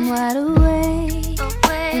I'm wide awake,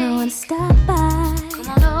 and I wanna stop by.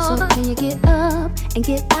 So can you get up and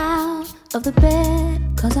get out of the bed?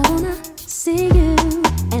 'Cause I wanna see you,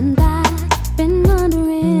 and I've been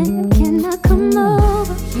wondering, can I come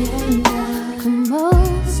over? Come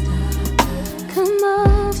over, come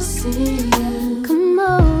over, see you. Come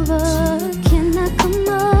over, can I come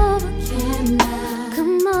over?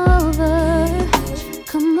 Come over,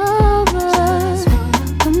 come over,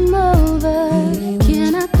 come over.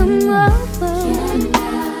 Can I come over?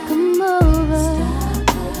 Come over,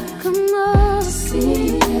 come over, see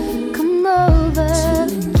you. Come over.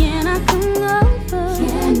 Can I come over?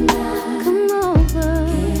 Come over,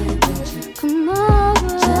 come over.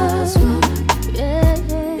 Yeah.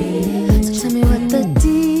 So tell me what the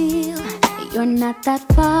deal. You're not that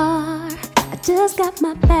far. I just got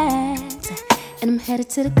my bags and I'm headed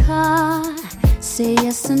to the car. Say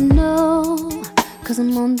yes or no, 'cause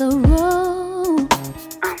I'm on the road.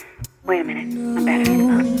 Wait a minute, I'm battering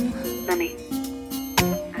up. Let me.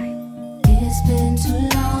 It's been too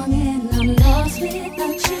long and I'm lost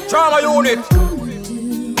without you. Drama unit.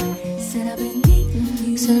 Said I've been needing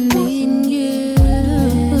you. Said I'm needing you.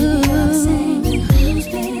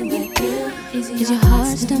 Is your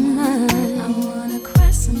heart still mine? I wanna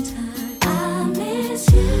cry sometime. I miss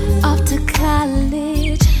you. Off to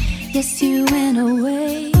college, yes you went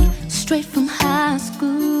away. Straight from high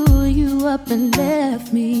school, you up and left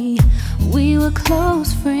me. We were close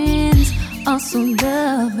friends, also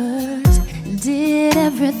lovers. Did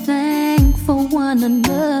everything for one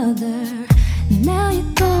another. Now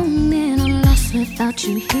you're gone and I'm lost without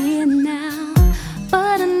you here now.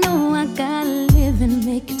 But I know I gotta live and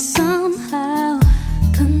make it somehow.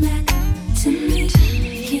 Come back to me. Can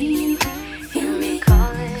you hear me? Hear me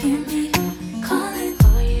calling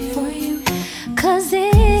for you. 'Cause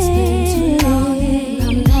it's been too long and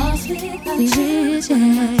I'm lost without you. What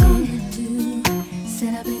am I gonna do?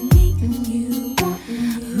 Said I've been needing you.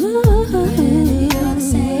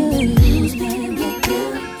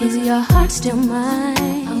 Is your heart still mine?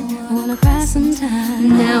 I wanna cry sometime.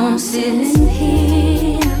 Now I'm sitting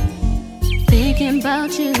here thinking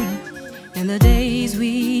about you and the days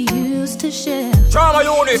we used to share. Drama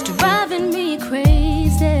unit. It's driving me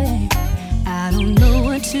crazy. I don't know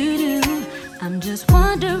what to do. I'm just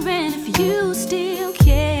wondering if you still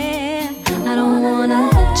care. I don't wanna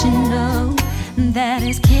let you know that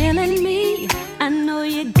it's killing me. I know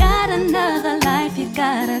you got another life, you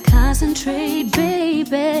gotta concentrate,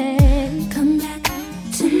 baby. Come back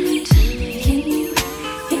to me. Can you hear me?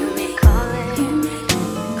 Hear me calling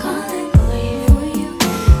for you.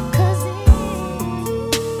 'Cause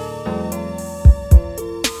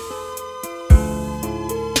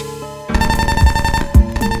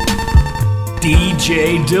DJ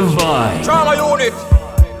Divine. Drama unit.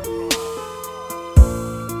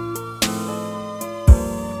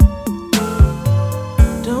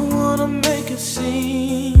 Don't wanna make a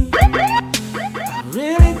scene. I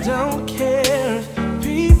really don't care if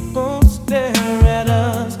people stare at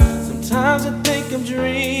us. Sometimes I think I'm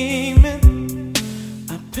dreaming.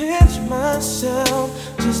 I pinch myself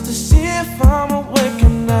just to see if I'm awake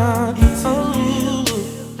or not. Is it real?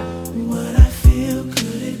 What I feel,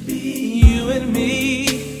 could it be you and me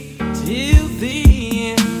till the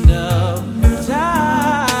end of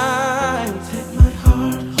time? Take my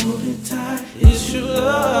heart, hold it tight. It's your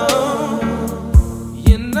love.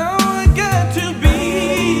 You know I got to be.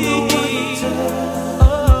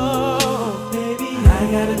 Oh, baby, I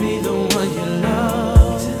gotta be the one you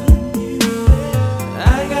love.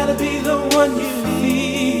 I gotta be the one you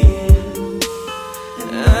need.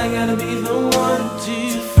 I gotta be the one to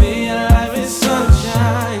feel life is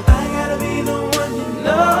sunshine. I gotta be the one you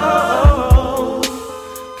know,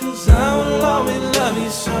 'cause I will always love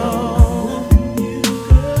you so.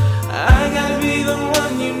 I gotta be the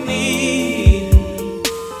one you need.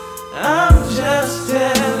 I'm just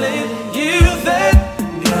telling you that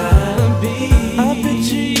gotta be. I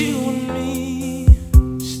picture you and me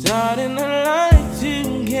starting a life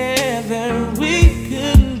together. We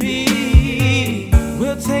could be.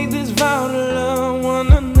 We'll take this vow to love one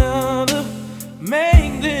another.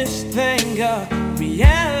 Make this thing a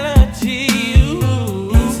reality.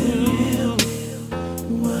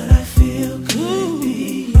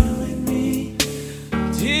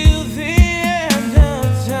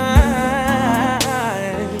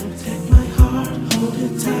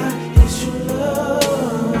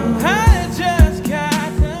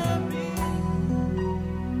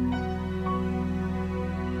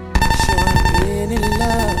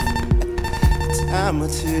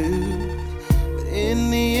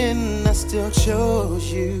 I still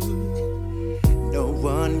chose you. No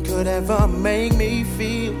one could ever make me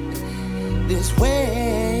feel this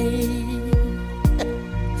way.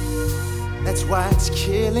 That's why it's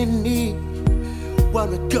killing me what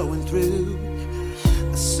we're going through.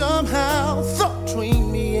 Somehow thought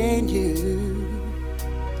between me and you,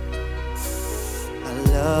 our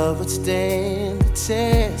love would stand the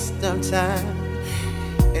test of time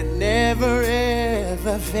and never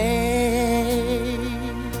ever fade.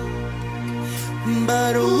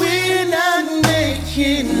 But we're not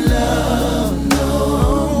making love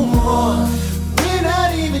no more. We're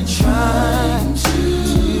not even trying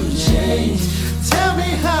to change. Tell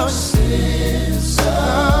me how it slips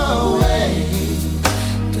away.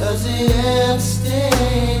 Does it ever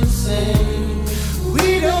stay the same?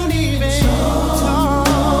 We don't even talk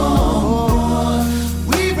more.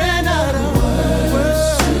 We ran out of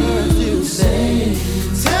words to say.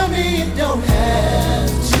 Tell me it don't have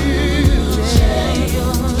to change.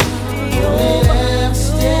 Will it ever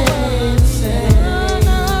stay the same?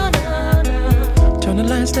 Turn the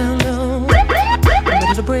lights down low, I'm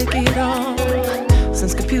ready to break it all.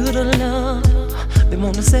 Since computer love, they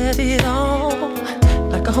wanna set it all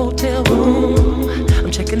like a hotel room.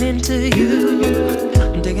 I'm checking into you,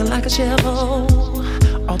 I'm digging like a shovel.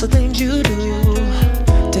 All the things you do,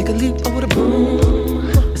 take a leap over the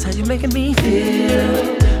broom. That's how you're making me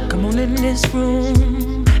feel. Come on in this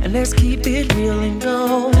room and let's keep it real and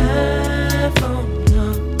go. Have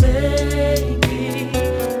on, baby.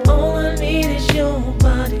 All I need is your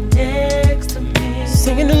body next to me.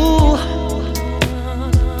 Singing ooh.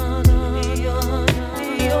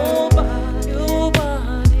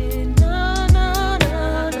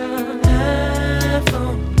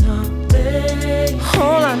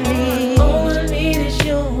 All I need is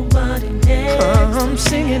your body next. I'm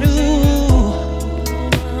singing ooh.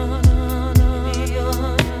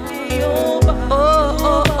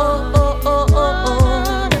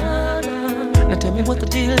 Now tell me what the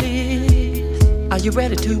deal is. Are you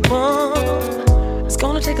ready to bond? It's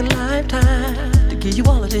gonna take a lifetime to give you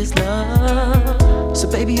all of this love. So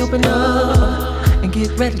baby, open up and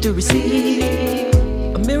get ready to receive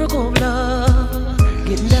a miracle of love.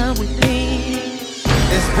 Getting down with me.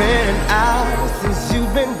 It's been an hour since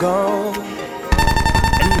you've been gone,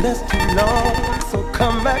 and that's too long, so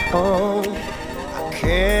come back home. I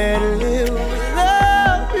can't live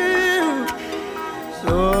without you,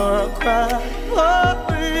 so I'll cry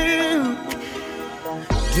for you.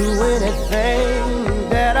 Do anything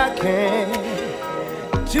that I can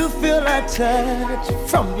to feel that touch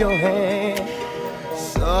from your hand.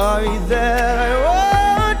 Sorry that I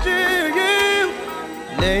want you,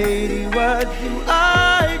 lady, what do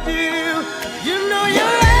I do? You know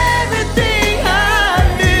you're everything I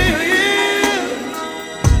do.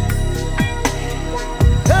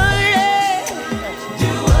 Oh yeah,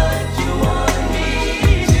 do what you want me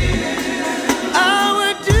to. I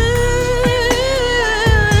would do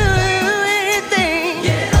anything.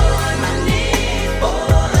 Get on my knees for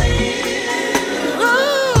you. Oh,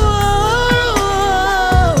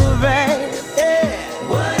 baby,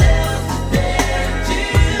 what else is there to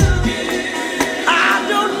do? I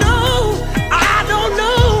don't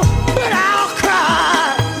know, but I'll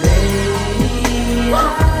cry. Lady, I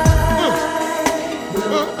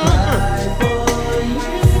will cry for you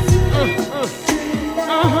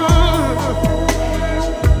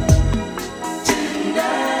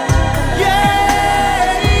tonight. Yeah,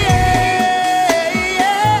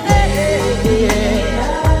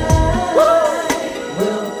 Woo.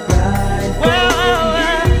 Will cry for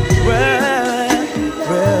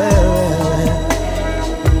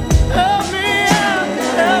help me out,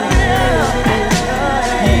 help me out.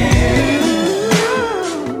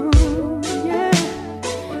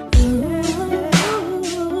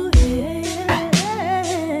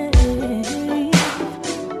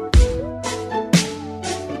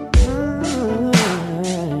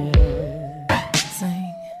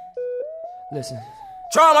 Listen.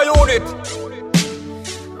 Trauma unit.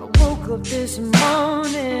 I woke up this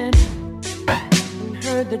morning and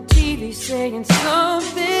heard the TV saying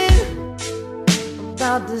something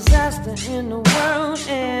about disaster in the world,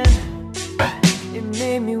 and it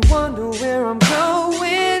made me wonder where I'm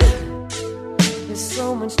going. There's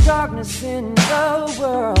so much darkness in the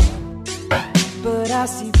world, but I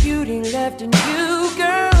see beauty left in you,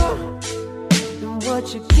 girl. And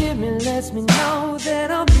what you give me lets me know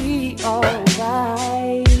that I'll be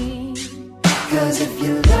alright. 'Cause if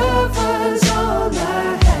your love was all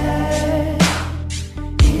I had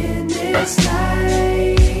in this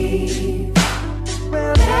life,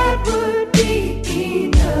 well, that would be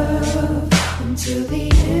enough until the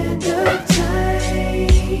end of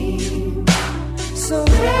time.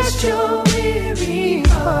 Rest your weary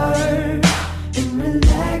heart and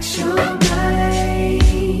relax your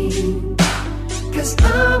mind. 'Cause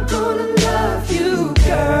I'm gonna love you,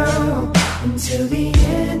 girl, until the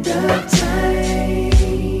end of time.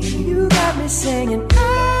 You got me singing, oh,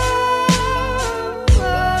 oh,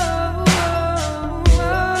 oh,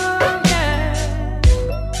 oh, yeah.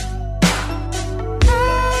 Oh,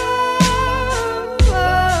 oh,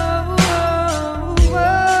 oh,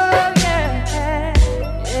 oh, yeah.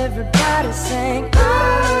 Everybody sing, oh,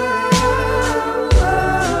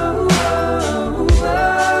 oh, oh,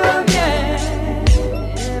 oh, yeah.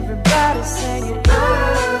 Everybody singing, oh,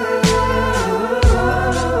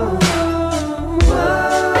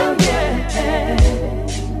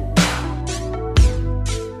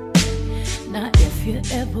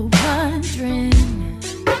 ever wondering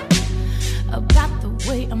about the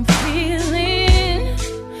way I'm feeling?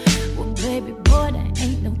 Well, baby boy, there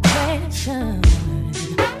ain't no question.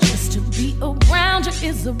 Just to be around you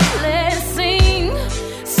is a blessing.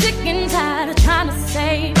 Sick and tired of trying to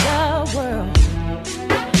save the world.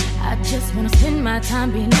 I just wanna spend my time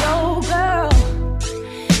being your girl.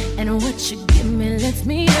 And what you give me lets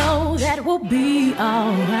me know that we'll be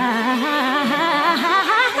alright.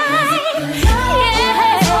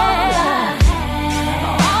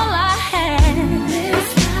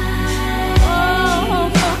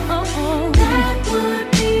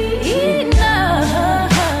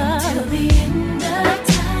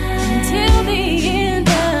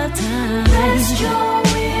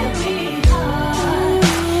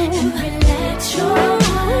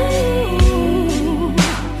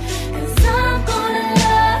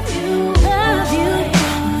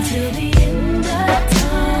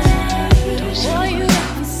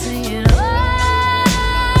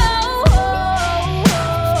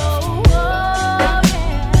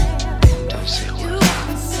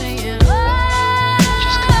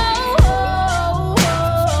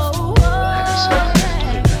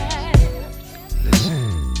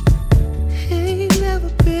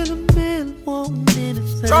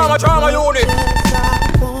 Trauma unit.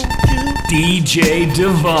 DJ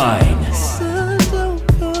Divine. Sun don't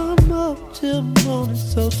come up till morning,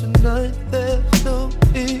 so tonight there's no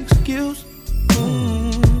excuse.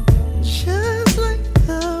 Just like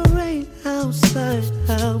the rain outside,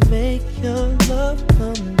 I'll make your love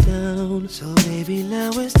come down. So baby,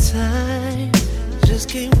 now it's time. Just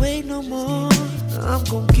can't wait no more. I'm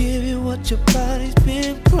gonna give you what your body's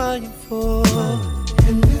been crying for.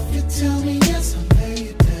 And if you tell me yes, I'll lay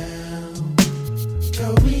it down.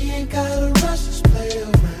 Girl, we ain't gotta rush, just play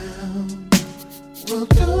around. We'll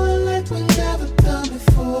do it like we never done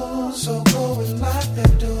before. So go and lock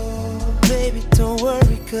that door. Baby, don't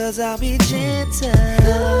worry, 'cause I'll be gentle.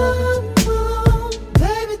 Come on,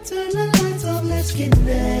 baby, turn the lights off, let's get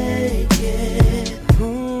naked.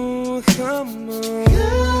 Ooh, come on.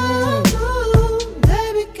 Come on,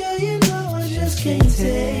 baby girl, you know I just can't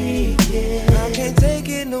take it. I can't take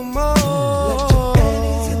it no more. Let your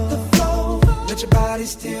panties hit the floor. Let your body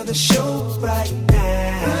steal the show right now.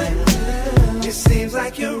 It seems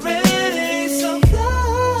like you're ready, so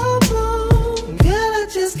come on. Girl, I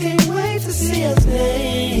just can't wait to see us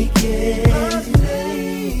naked.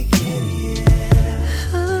 Naked,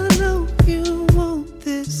 yeah. I know you want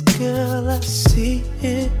this, girl. I see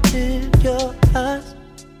it in your eyes.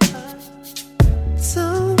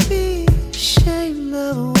 Don't be ashamed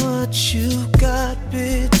of what you got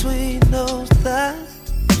between those thighs.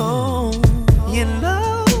 Oh, you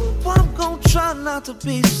know I'm gonna try not to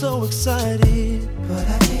be so excited, but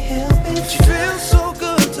I can't help it. It feels so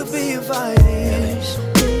good to be invited. So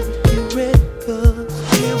baby, get ready, 'cause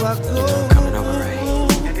here I go. You know I'm coming over, right?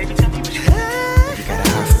 Hey, baby, tell me what you want. You got an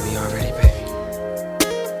eye for me already, baby.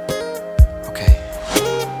 Okay.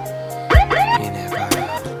 Be in there about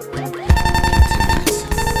 10 minutes.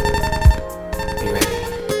 Be ready.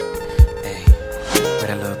 Hey, wear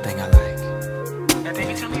that little thing I like. Now,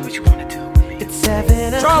 baby, tell me what you wanna do. It's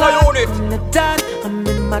 7 o'clock on the dot. I'm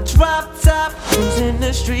in my drop top, cruising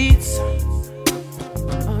the streets.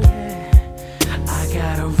 Oh yeah, I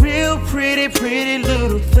got a real pretty, pretty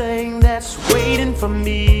little thing that's waiting for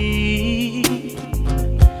me.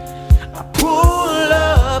 I pull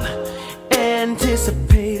up,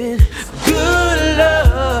 anticipating good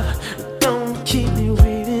love. Don't keep me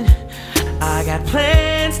waiting. I got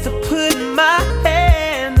plans to put my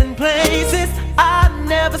hand in places I've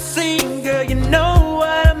never seen. Girl, you know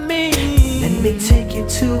what I mean. Let me take you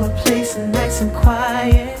to a place nice and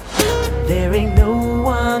quiet. There ain't no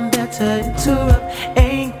one there to interrupt.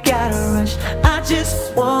 Ain't gotta rush. I just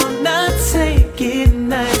wanna take it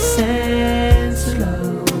nice and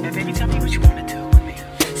slow. Now, baby, tell me what you wanna do with me.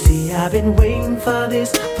 See, I've been waiting for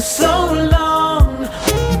this for so long.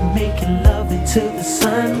 We'll be making love until the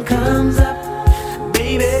sun comes up.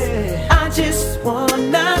 Baby, I just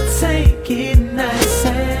wanna take it nice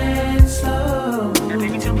and slow. Now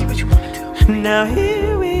baby, tell me what you wanna do. Now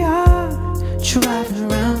here we are,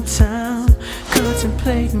 driving around town,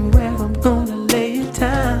 contemplating where I'm gonna lay it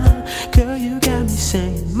down. Girl, you got me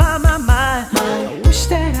saying, my, I wish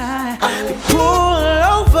that I could pull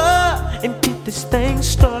over and get this thing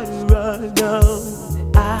started right now.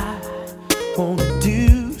 I wanna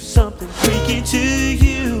do something freaky to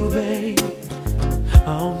you, babe.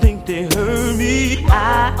 I don't think they heard me.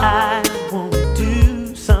 I wanna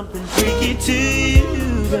do something freaky to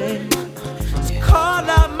you, babe. So call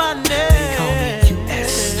out my name. They call me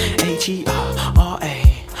USHERRAYMOND.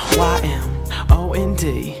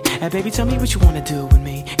 And baby, tell me what you wanna do with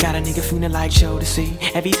me. Got a nigga feeling like show to see.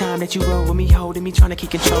 Every time that you roll with me, holding me, trying to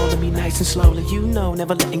keep control of me nice and slowly. You know,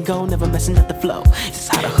 never letting go, never messing up the flow. This is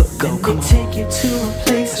how the hook go. Let me take you to a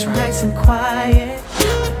place that's nice and quiet.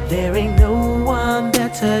 There ain't no one there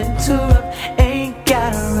to interrupt. Ain't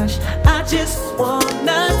gotta rush. I just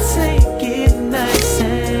wanna take it nice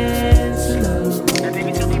and slow. Now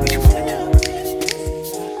baby, tell me what you wanna do.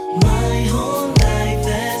 My whole life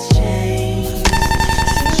has changed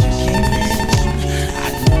since you came in. I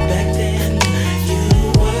knew back then you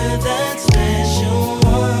were that special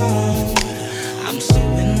one. I'm so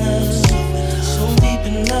in love, so deep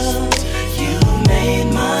in love. You made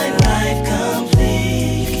my life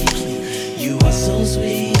complete. You are so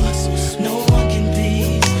sweet, no one can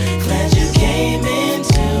be. Glad you came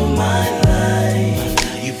into my life.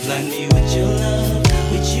 You flood me with your love.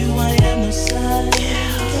 With you I am no side.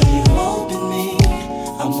 You open me,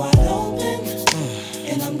 I'm wide open.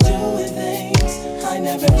 And I'm doing things I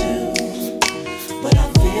never do. But I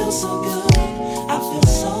feel so good, I feel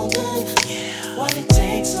so good. Why it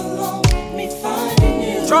takes so long, me finding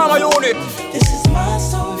you. Trauma unit. This is my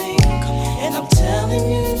story, and I'm telling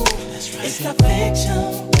you. It's not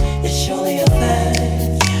fiction, it's surely a fact.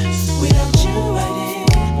 Without you right here,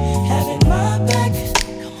 having my back,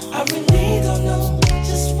 I really don't know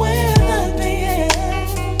just where I'd be at.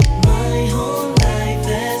 My whole life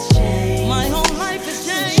has changed. My whole life has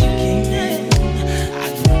changed. Since you came in, I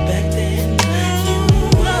knew back then you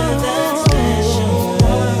were that special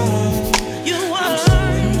one. You were. I'm so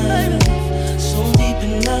in love, so deep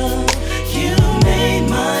in love. You made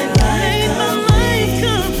my life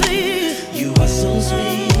complete. You are so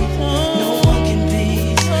sweet, no one can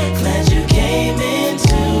be. Glad you came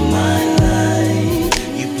into my life.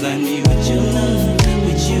 You blind me with your love.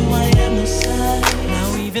 With you I am no side.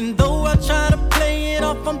 Now even though I try to play it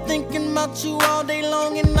off, I'm thinking about you all day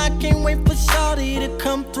long. And I can't wait for Shawty to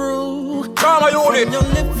come through. Trauma unit. From your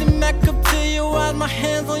lips and back up to your eyes. My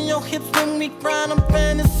hands on your hips when we grind. I'm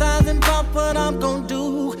fantasizing about what I'm gon' do.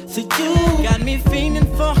 So you got me feeling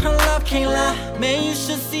for her love, can't lie. Man, you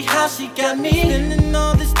should see how she got me spending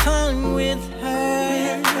all this time with her.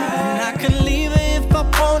 And I could leave her if I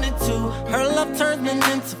wanted to. Her love turns me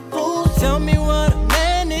into fool. Tell me what a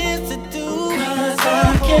man is to do. Cause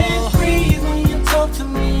I can't breathe when you talk to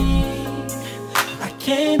me. I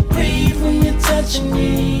can't breathe when you're touching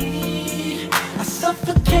me. I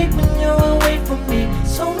suffocate when you're away from me.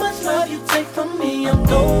 So much love you take from me, I'm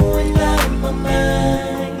going out of my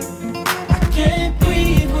mind. I can't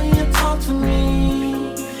breathe when you talk to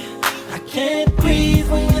me. I can't breathe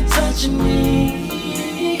when you're touching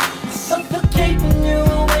me. I suffocate when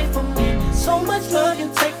you're away from me. So much love you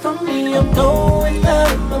take from me, I'm going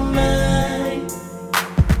out of my mind.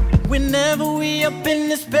 Whenever we up in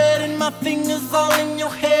this bed and my fingers all in your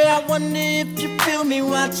hair, I wonder if you feel me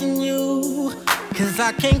watching you. Cause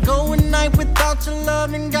I can't go a night without your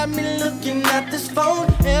love, and got me looking at this phone.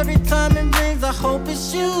 Every time it rings, I hope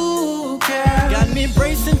it's you, girl. Got me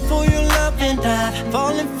bracing for your love, and I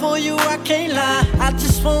falling for you, I can't lie. I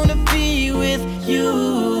just wanna be with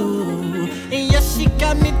you. And yes, she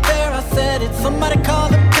got me there, I said it. Somebody call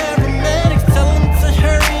the paramedics, tell them to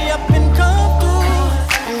hurry up and come through.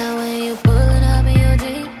 I love when you pulling up in your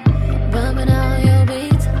Jeep, bumping all your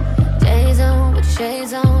beats. Days on with your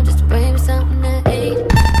shades on, just to bring me something to eat. You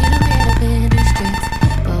done made up in these streets,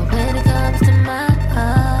 but when it comes to my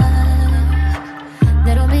heart,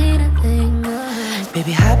 that don't mean a thing.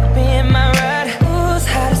 Baby, hop in my ride. Ooh, it's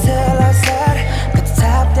hot as hell outside. Got the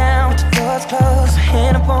top down with the doors closed. My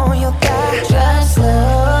hand up on your thigh. Drive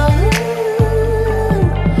slow.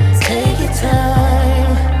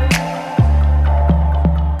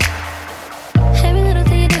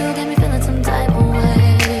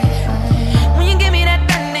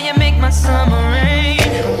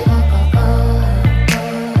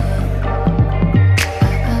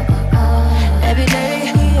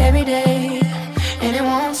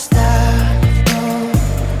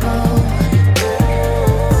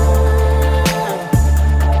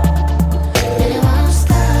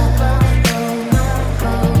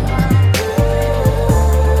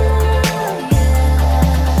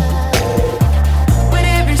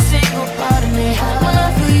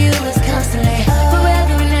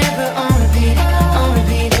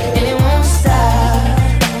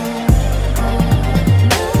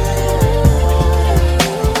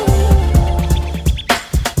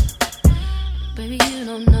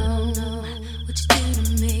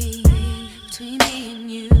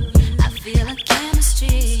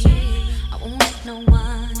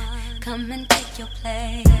 come and take your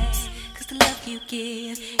place. Cause the love you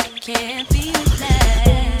give, it can't be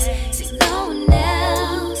replaced. See, no one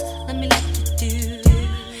else, let me let you do.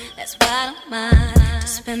 That's why I don't mind to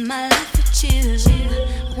spend my life with you.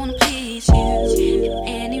 I wanna please you in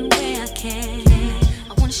any way I can.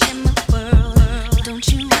 I wanna share my world, don't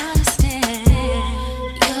you understand?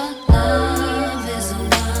 Your love is a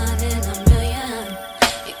one in a million.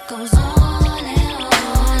 It goes on and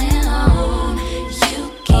on and on. You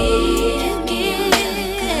give me a really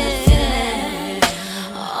good feeling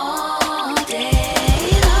all day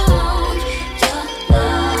long. Your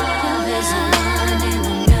love is a one in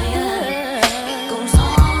a million. It goes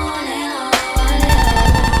on and on and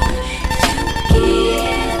on. You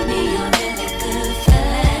give me a really good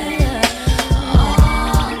feeling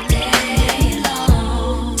all day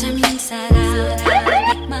long. Turn me inside out,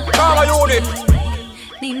 make my heart explode.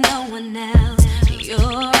 Need no one else, you're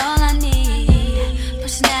all I need.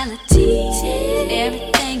 Personality,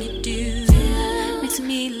 everything you do makes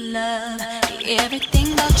me love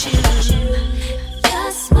everything about you.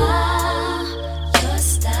 Your smile, your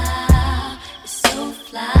style is so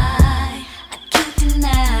fly, I can't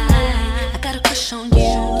deny. I got a crush on you,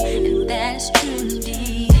 and that's true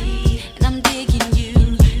indeed. And I'm digging you,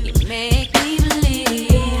 you make me believe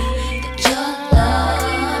that your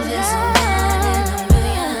love is a one in a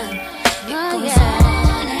million. It goes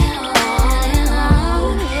on and on and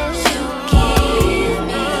on. You give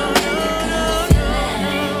me a really good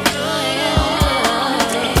feeling all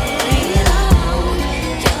day long.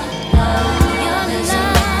 Your love is a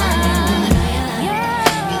one in a million.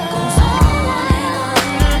 It goes on and on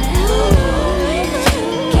and on. You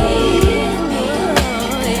give me a really good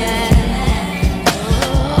feeling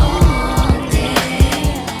all day.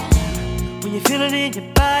 When you feel it in your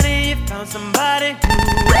body, you found somebody who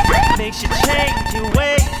makes you change your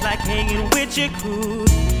ways, like hanging with your crew.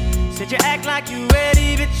 Said you act like you're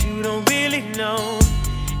ready, but you don't really know.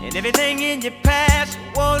 And everything in your past,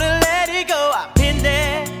 you wanna let it go. I've been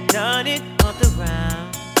there, done it on the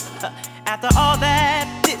round. After all that,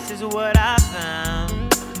 this is what I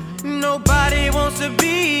found. Nobody wants to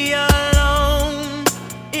be alone.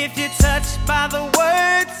 If you're touched by the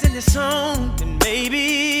words in the song, then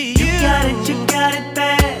maybe you got it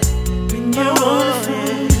bad. When you're on the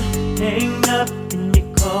phone, hang up and you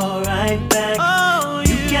call right back. Oh,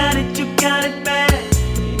 you got it bad.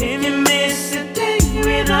 If you miss a day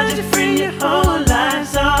without your friend, your whole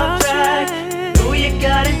life's off track. Know you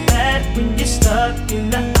got it bad when you're stuck in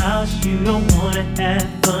the house, you don't wanna have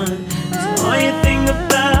fun. That's all you think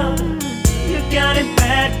about. You got it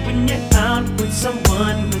bad when you're out with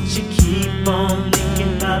someone, but you keep on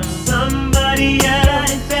thinking about somebody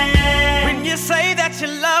else. When you say that you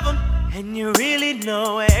love them, and you really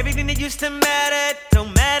know everything that used to matter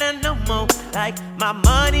don't matter no more. Like my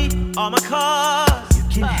money, all my cars, you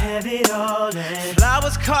can have it all. And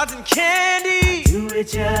flowers, cards, and candy, do it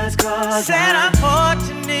just cause. Said I'm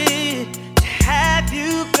fortunate to have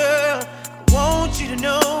you, girl. I want you to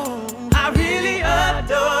know I really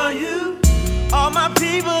adore you. All my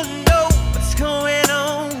people know what's going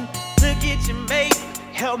on. Look at your mate,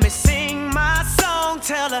 help me sing my song.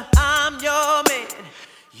 Tell her I'm your man,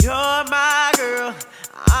 you're my girl.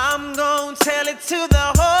 I'm gonna tell it to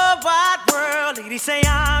the whole wide world. Ladies say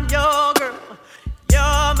I'm your girl,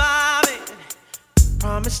 you're my man.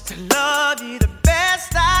 Promise to love you the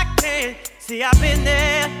best I can. See, I've been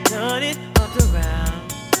there, done it up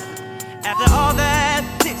around. After all that,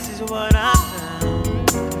 this is what I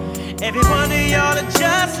found. Every one of y'all are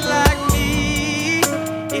just like me.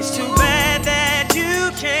 It's too bad that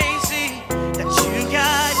you can't see that you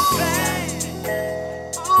got it bad.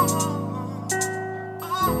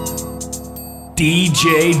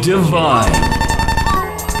 DJ Divine.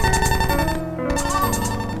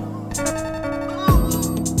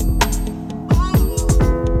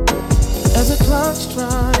 As the clock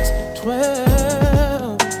strikes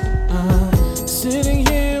 12, I'm sitting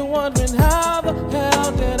here wondering how the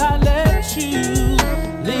hell did I let you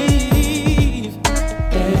leave?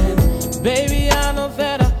 And baby, I know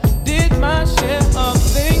that I did my share of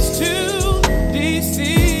things to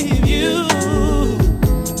deceive you.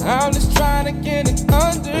 I'm just trying to get an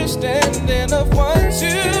understanding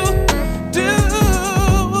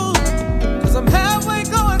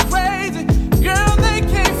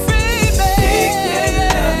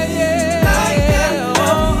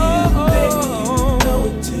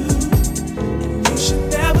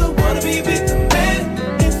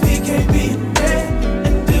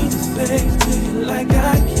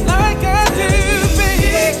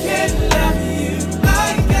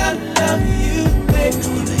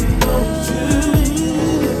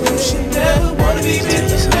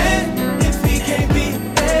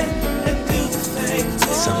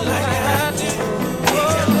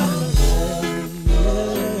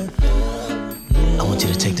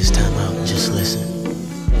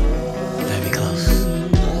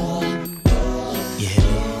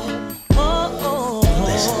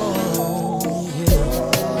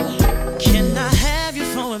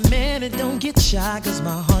shy, cause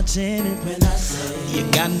my heart's in it. When I say you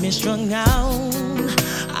got me strung out,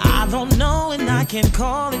 I don't know and I can't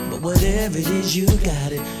call it, but whatever it is, you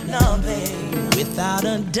got it. No, babe, without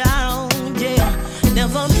a doubt, yeah.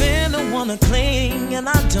 Never been the one to cling, and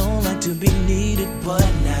I don't like to be needed, but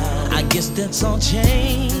now I guess that's all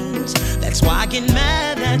changed. That's why I get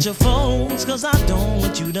mad at your folks, cause I don't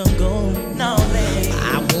want you to go. No, babe,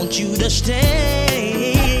 I want you to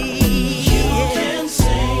stay. You can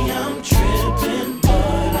say I'm tripping,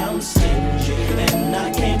 but I'm stingy, and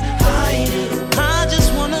I can't hide it. I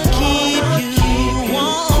just wanna keep you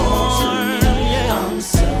warm. Yeah. I'm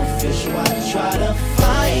selfish, why try to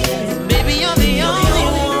fight it? Baby, you're the only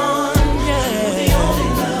one. Yeah. You're the only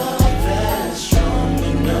love that's strong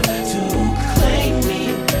enough to claim me.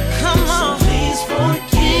 Come on, so please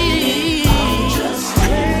forgive. I'm just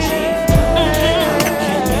stingy.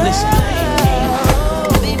 Can you explain me?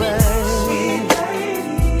 Baby, sweet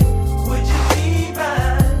lady, would you be my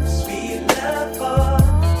sweet love for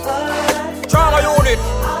Drama unit.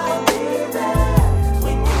 I'll be there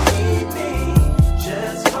when you need me.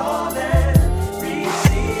 Just call and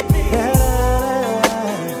receive me.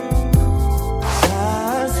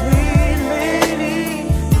 Sweet lady,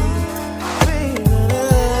 sweet love.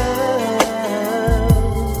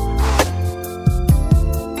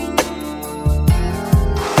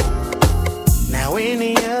 Now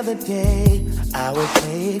any other day I would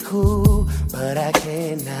play it cool, but I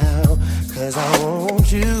can't now, cause I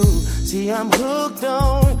want you. See, I'm hooked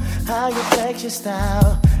on how you flex your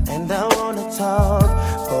style, and I wanna talk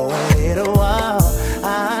for a little while.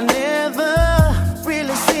 I never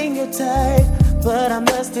really seen your type, but I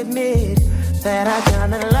must admit that I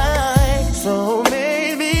kinda like. So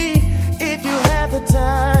maybe if you have the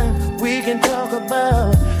time, we can talk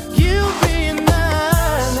about you being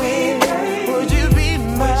mine. Would you be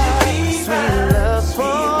my sweet love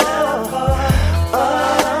for?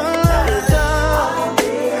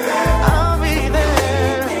 I'll be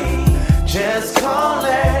there. Just call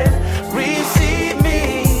and receive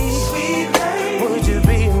me. Would you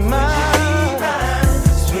be my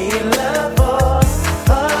sweet love for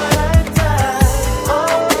a lifetime?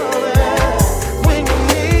 Oh, yeah. When you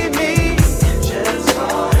need me, just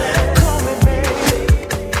call me, baby.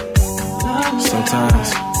 Sometimes,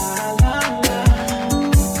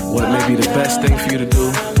 what may be the best thing for you to do,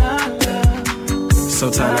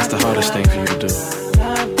 sometimes that's the hardest thing for you to do.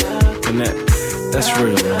 And that's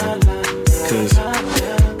real, man. Cause I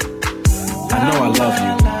know I love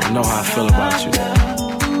you. I know how I feel about you.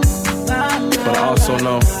 But I also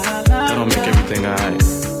know that don't make everything alright.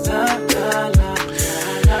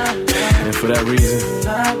 And for that reason,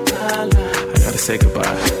 I gotta say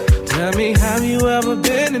goodbye. Tell me, have you ever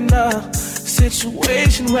been in a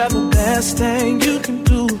situation where the best thing you can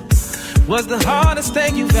do was the hardest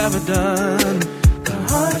thing you've ever done? The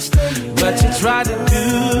hardest thing but you tried to do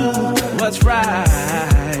what's right.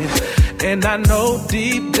 And I know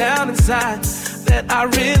deep down inside that I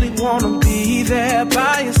really wanna be there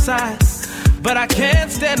by your side, but I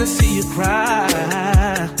can't stand to see you cry.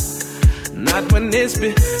 Not when it's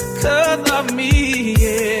because of me,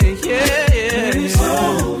 yeah. It's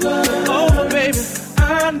over, baby.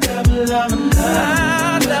 I never love another.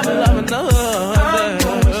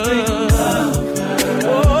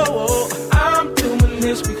 Oh, I'm doing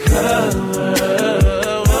this because of her.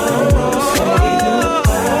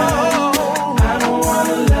 I don't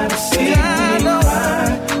wanna let her see me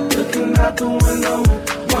looking out the window,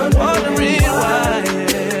 wondering why.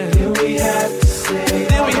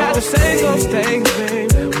 Then we had to say those things, baby.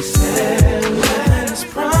 That we said when it's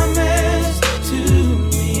promised to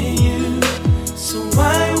me and you. So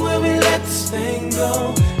why will we let this thing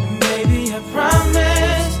go? Maybe I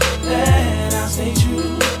promise that I'll stay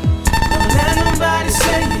true. Don't let nobody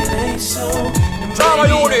say it ain't so. Drama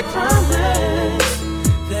unit. I promise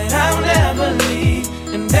that I'll never leave,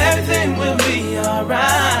 and everything will be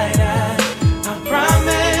alright. I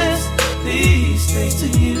promise these things to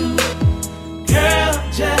you, girl.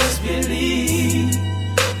 Just believe.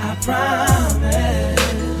 I promise.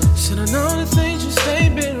 Should I know the things you say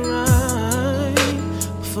been right?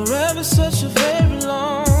 Forever, such a very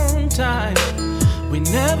long time. We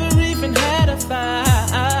never even had a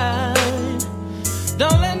fight.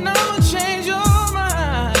 Don't let no one change your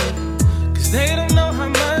mind, cause they don't know how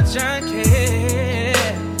much I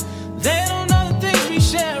care. They don't know the things we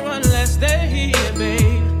share unless they're here,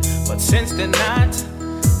 babe. But since they're not,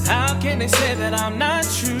 how can they say that I'm not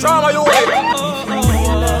true? Drama unit.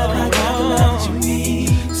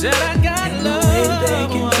 Said I got love. They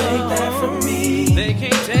can take that from me. They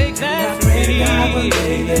can't take that from me. One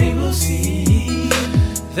day they will see.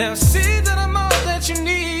 They'll see that I'm all that you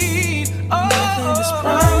need. Oh.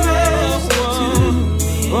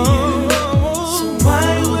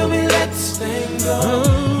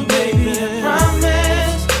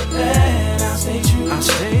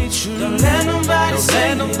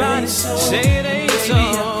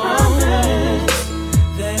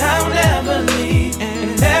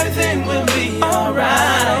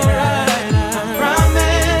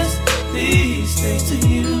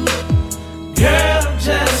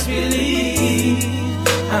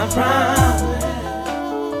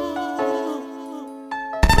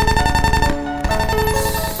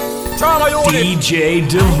 DJ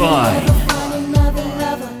Divine. Another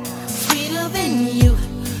lover, sweeter than you,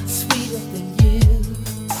 sweeter than you.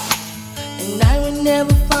 And I would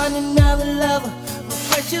never find another lover more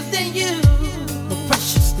precious than you, more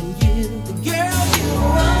precious than you. The girl you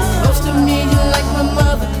are. Close to me, you like my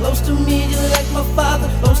mother. Close to me, you like my father.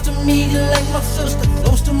 Close to me, you like my sister.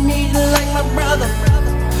 Close to me, you like my brother.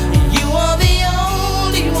 And you are the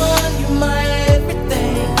only one. You're my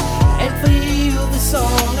everything. And for you, the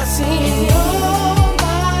song I sing. All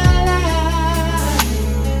my life,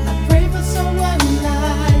 I pray for someone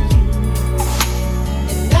like you.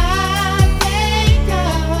 And I thank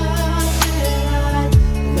God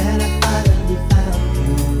that I finally found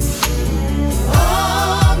you.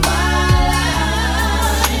 All my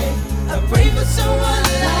life, I pray for someone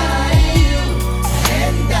like you.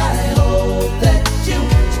 And I hope that you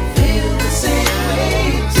feel the same way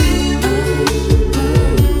too.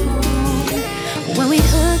 When we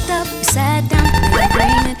hooked up, we sat down, we were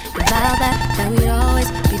agreement. We vowed that we'd always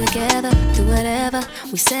be together through whatever.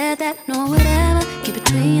 We said that no one would ever get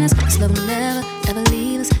between us. This love will never, ever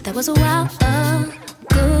leave us. That was a while ago.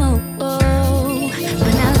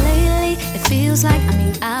 But now lately, it feels like,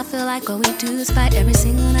 I feel like all we do is fight every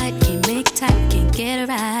single night. Can't make time, can't get it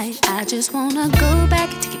right. I just wanna go back,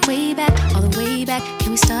 take it way back, all the way back.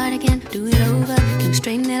 Can we start again, do it over? Can we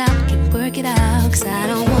straighten it out, can we work it out? Cause I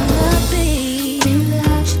don't wanna be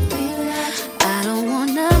without you. I don't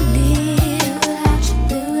wanna live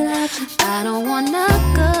without you. I don't wanna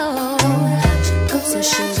go. So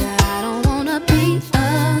sugar, I don't wanna be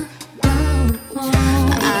alone.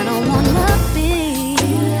 I don't wanna be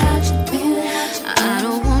without you. I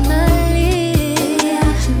don't wanna live.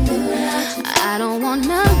 I don't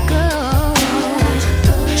wanna go.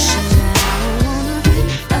 Sugar, I don't wanna be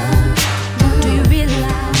alone. Do you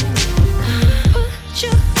realize? Put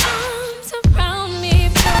your arms around me,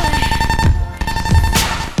 boy.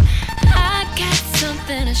 I got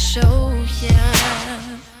something to show ya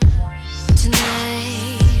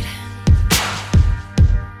tonight.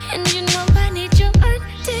 And you know I need your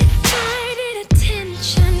undivided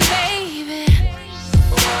attention, baby.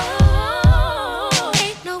 Whoa.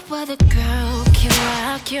 Ain't no other girl can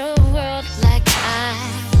rock your world like I.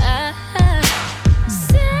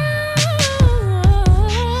 So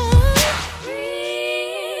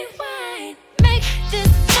rewind, make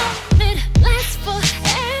this moment last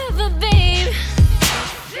forever, babe.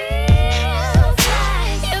 Feels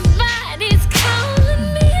like your body's calling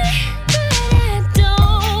me, but I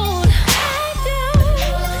don't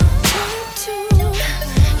want to.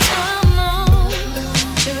 Come on,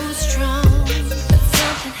 too strong. But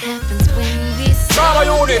something happens when we Drama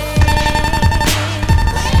unit.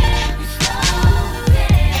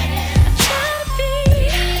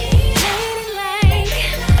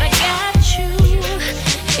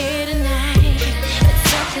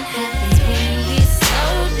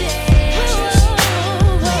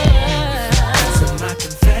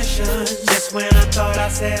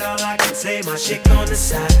 Said all I can say, my chick on the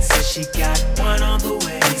side says she got one on the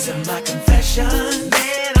way. These are my confessions,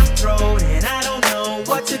 man, I'm thrown and I don't know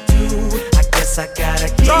what to do. I guess I gotta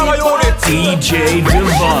keep on DJ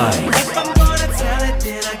Divine. If I'm gonna tell it,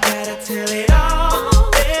 then I gotta tell it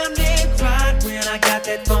all. Damn, they cried when I got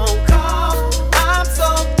that phone call. I'm so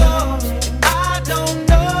gone, I don't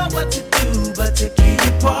know what to do but to give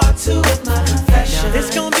you part two of my confession. Now this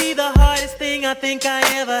gonna be the hardest thing I think I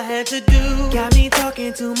ever had to do. Got me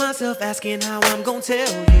talking to myself, asking how I'm gonna tell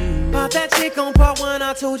you about that chick on part one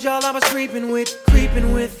I told y'all I was creeping with.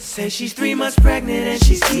 Say she's 3 months pregnant and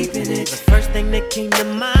she's keeping it. The first thing that came to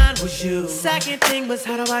mind was you. Second thing was,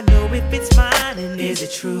 how do I know if it's mine and is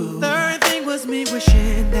it true? Third thing was me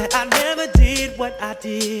wishing that I never did what I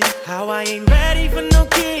did. How I ain't ready for no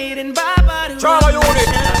kid and bye-bye to Drama unit.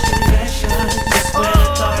 Just when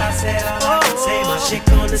I thought I said all I can say, my chick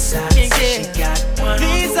on the side says she got one.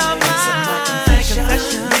 These are my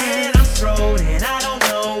confessions. Man, I'm thrown and I don't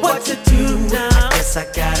know what to do now. I guess I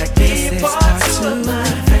gotta keep part two of my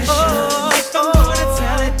confessions. If I'm gonna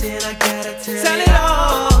tell it, then I gotta tell it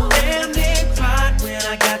all. Damn, they cried when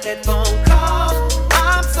I got that phone call.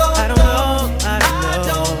 I'm so I don't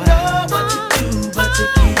know what to do but to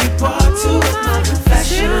give you part two of my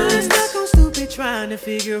confessions. Stuck on stupid trying to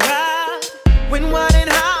figure out when, what, and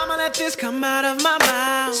how I'ma let this come out of my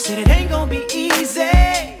mouth. Said it ain't gonna be easy,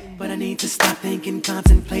 but I need to stop thinking,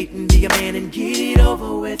 contemplating, be a man and get it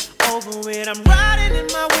over with. I'm riding in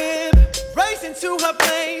my whip, racing to her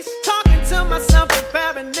place, talking to myself,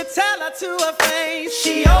 preparing to tell her to her face.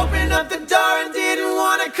 She opened up the door and didn't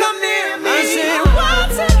wanna come near me. I said, one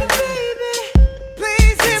second, baby,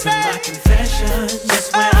 please hear me. My confession,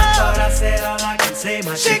 just when I thought I said all I can say,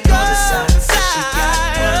 my chick on the side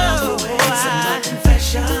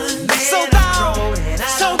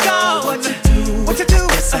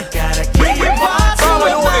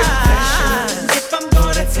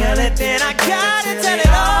I gotta tell it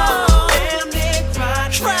all. Damn near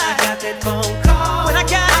cried when I got that phone call. When I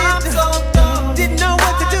got it, I'm so dumb. Didn't know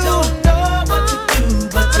what to do. Don't know what to do,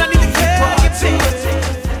 but I need to tell you.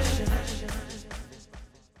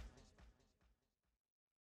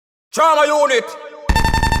 Trauma unit.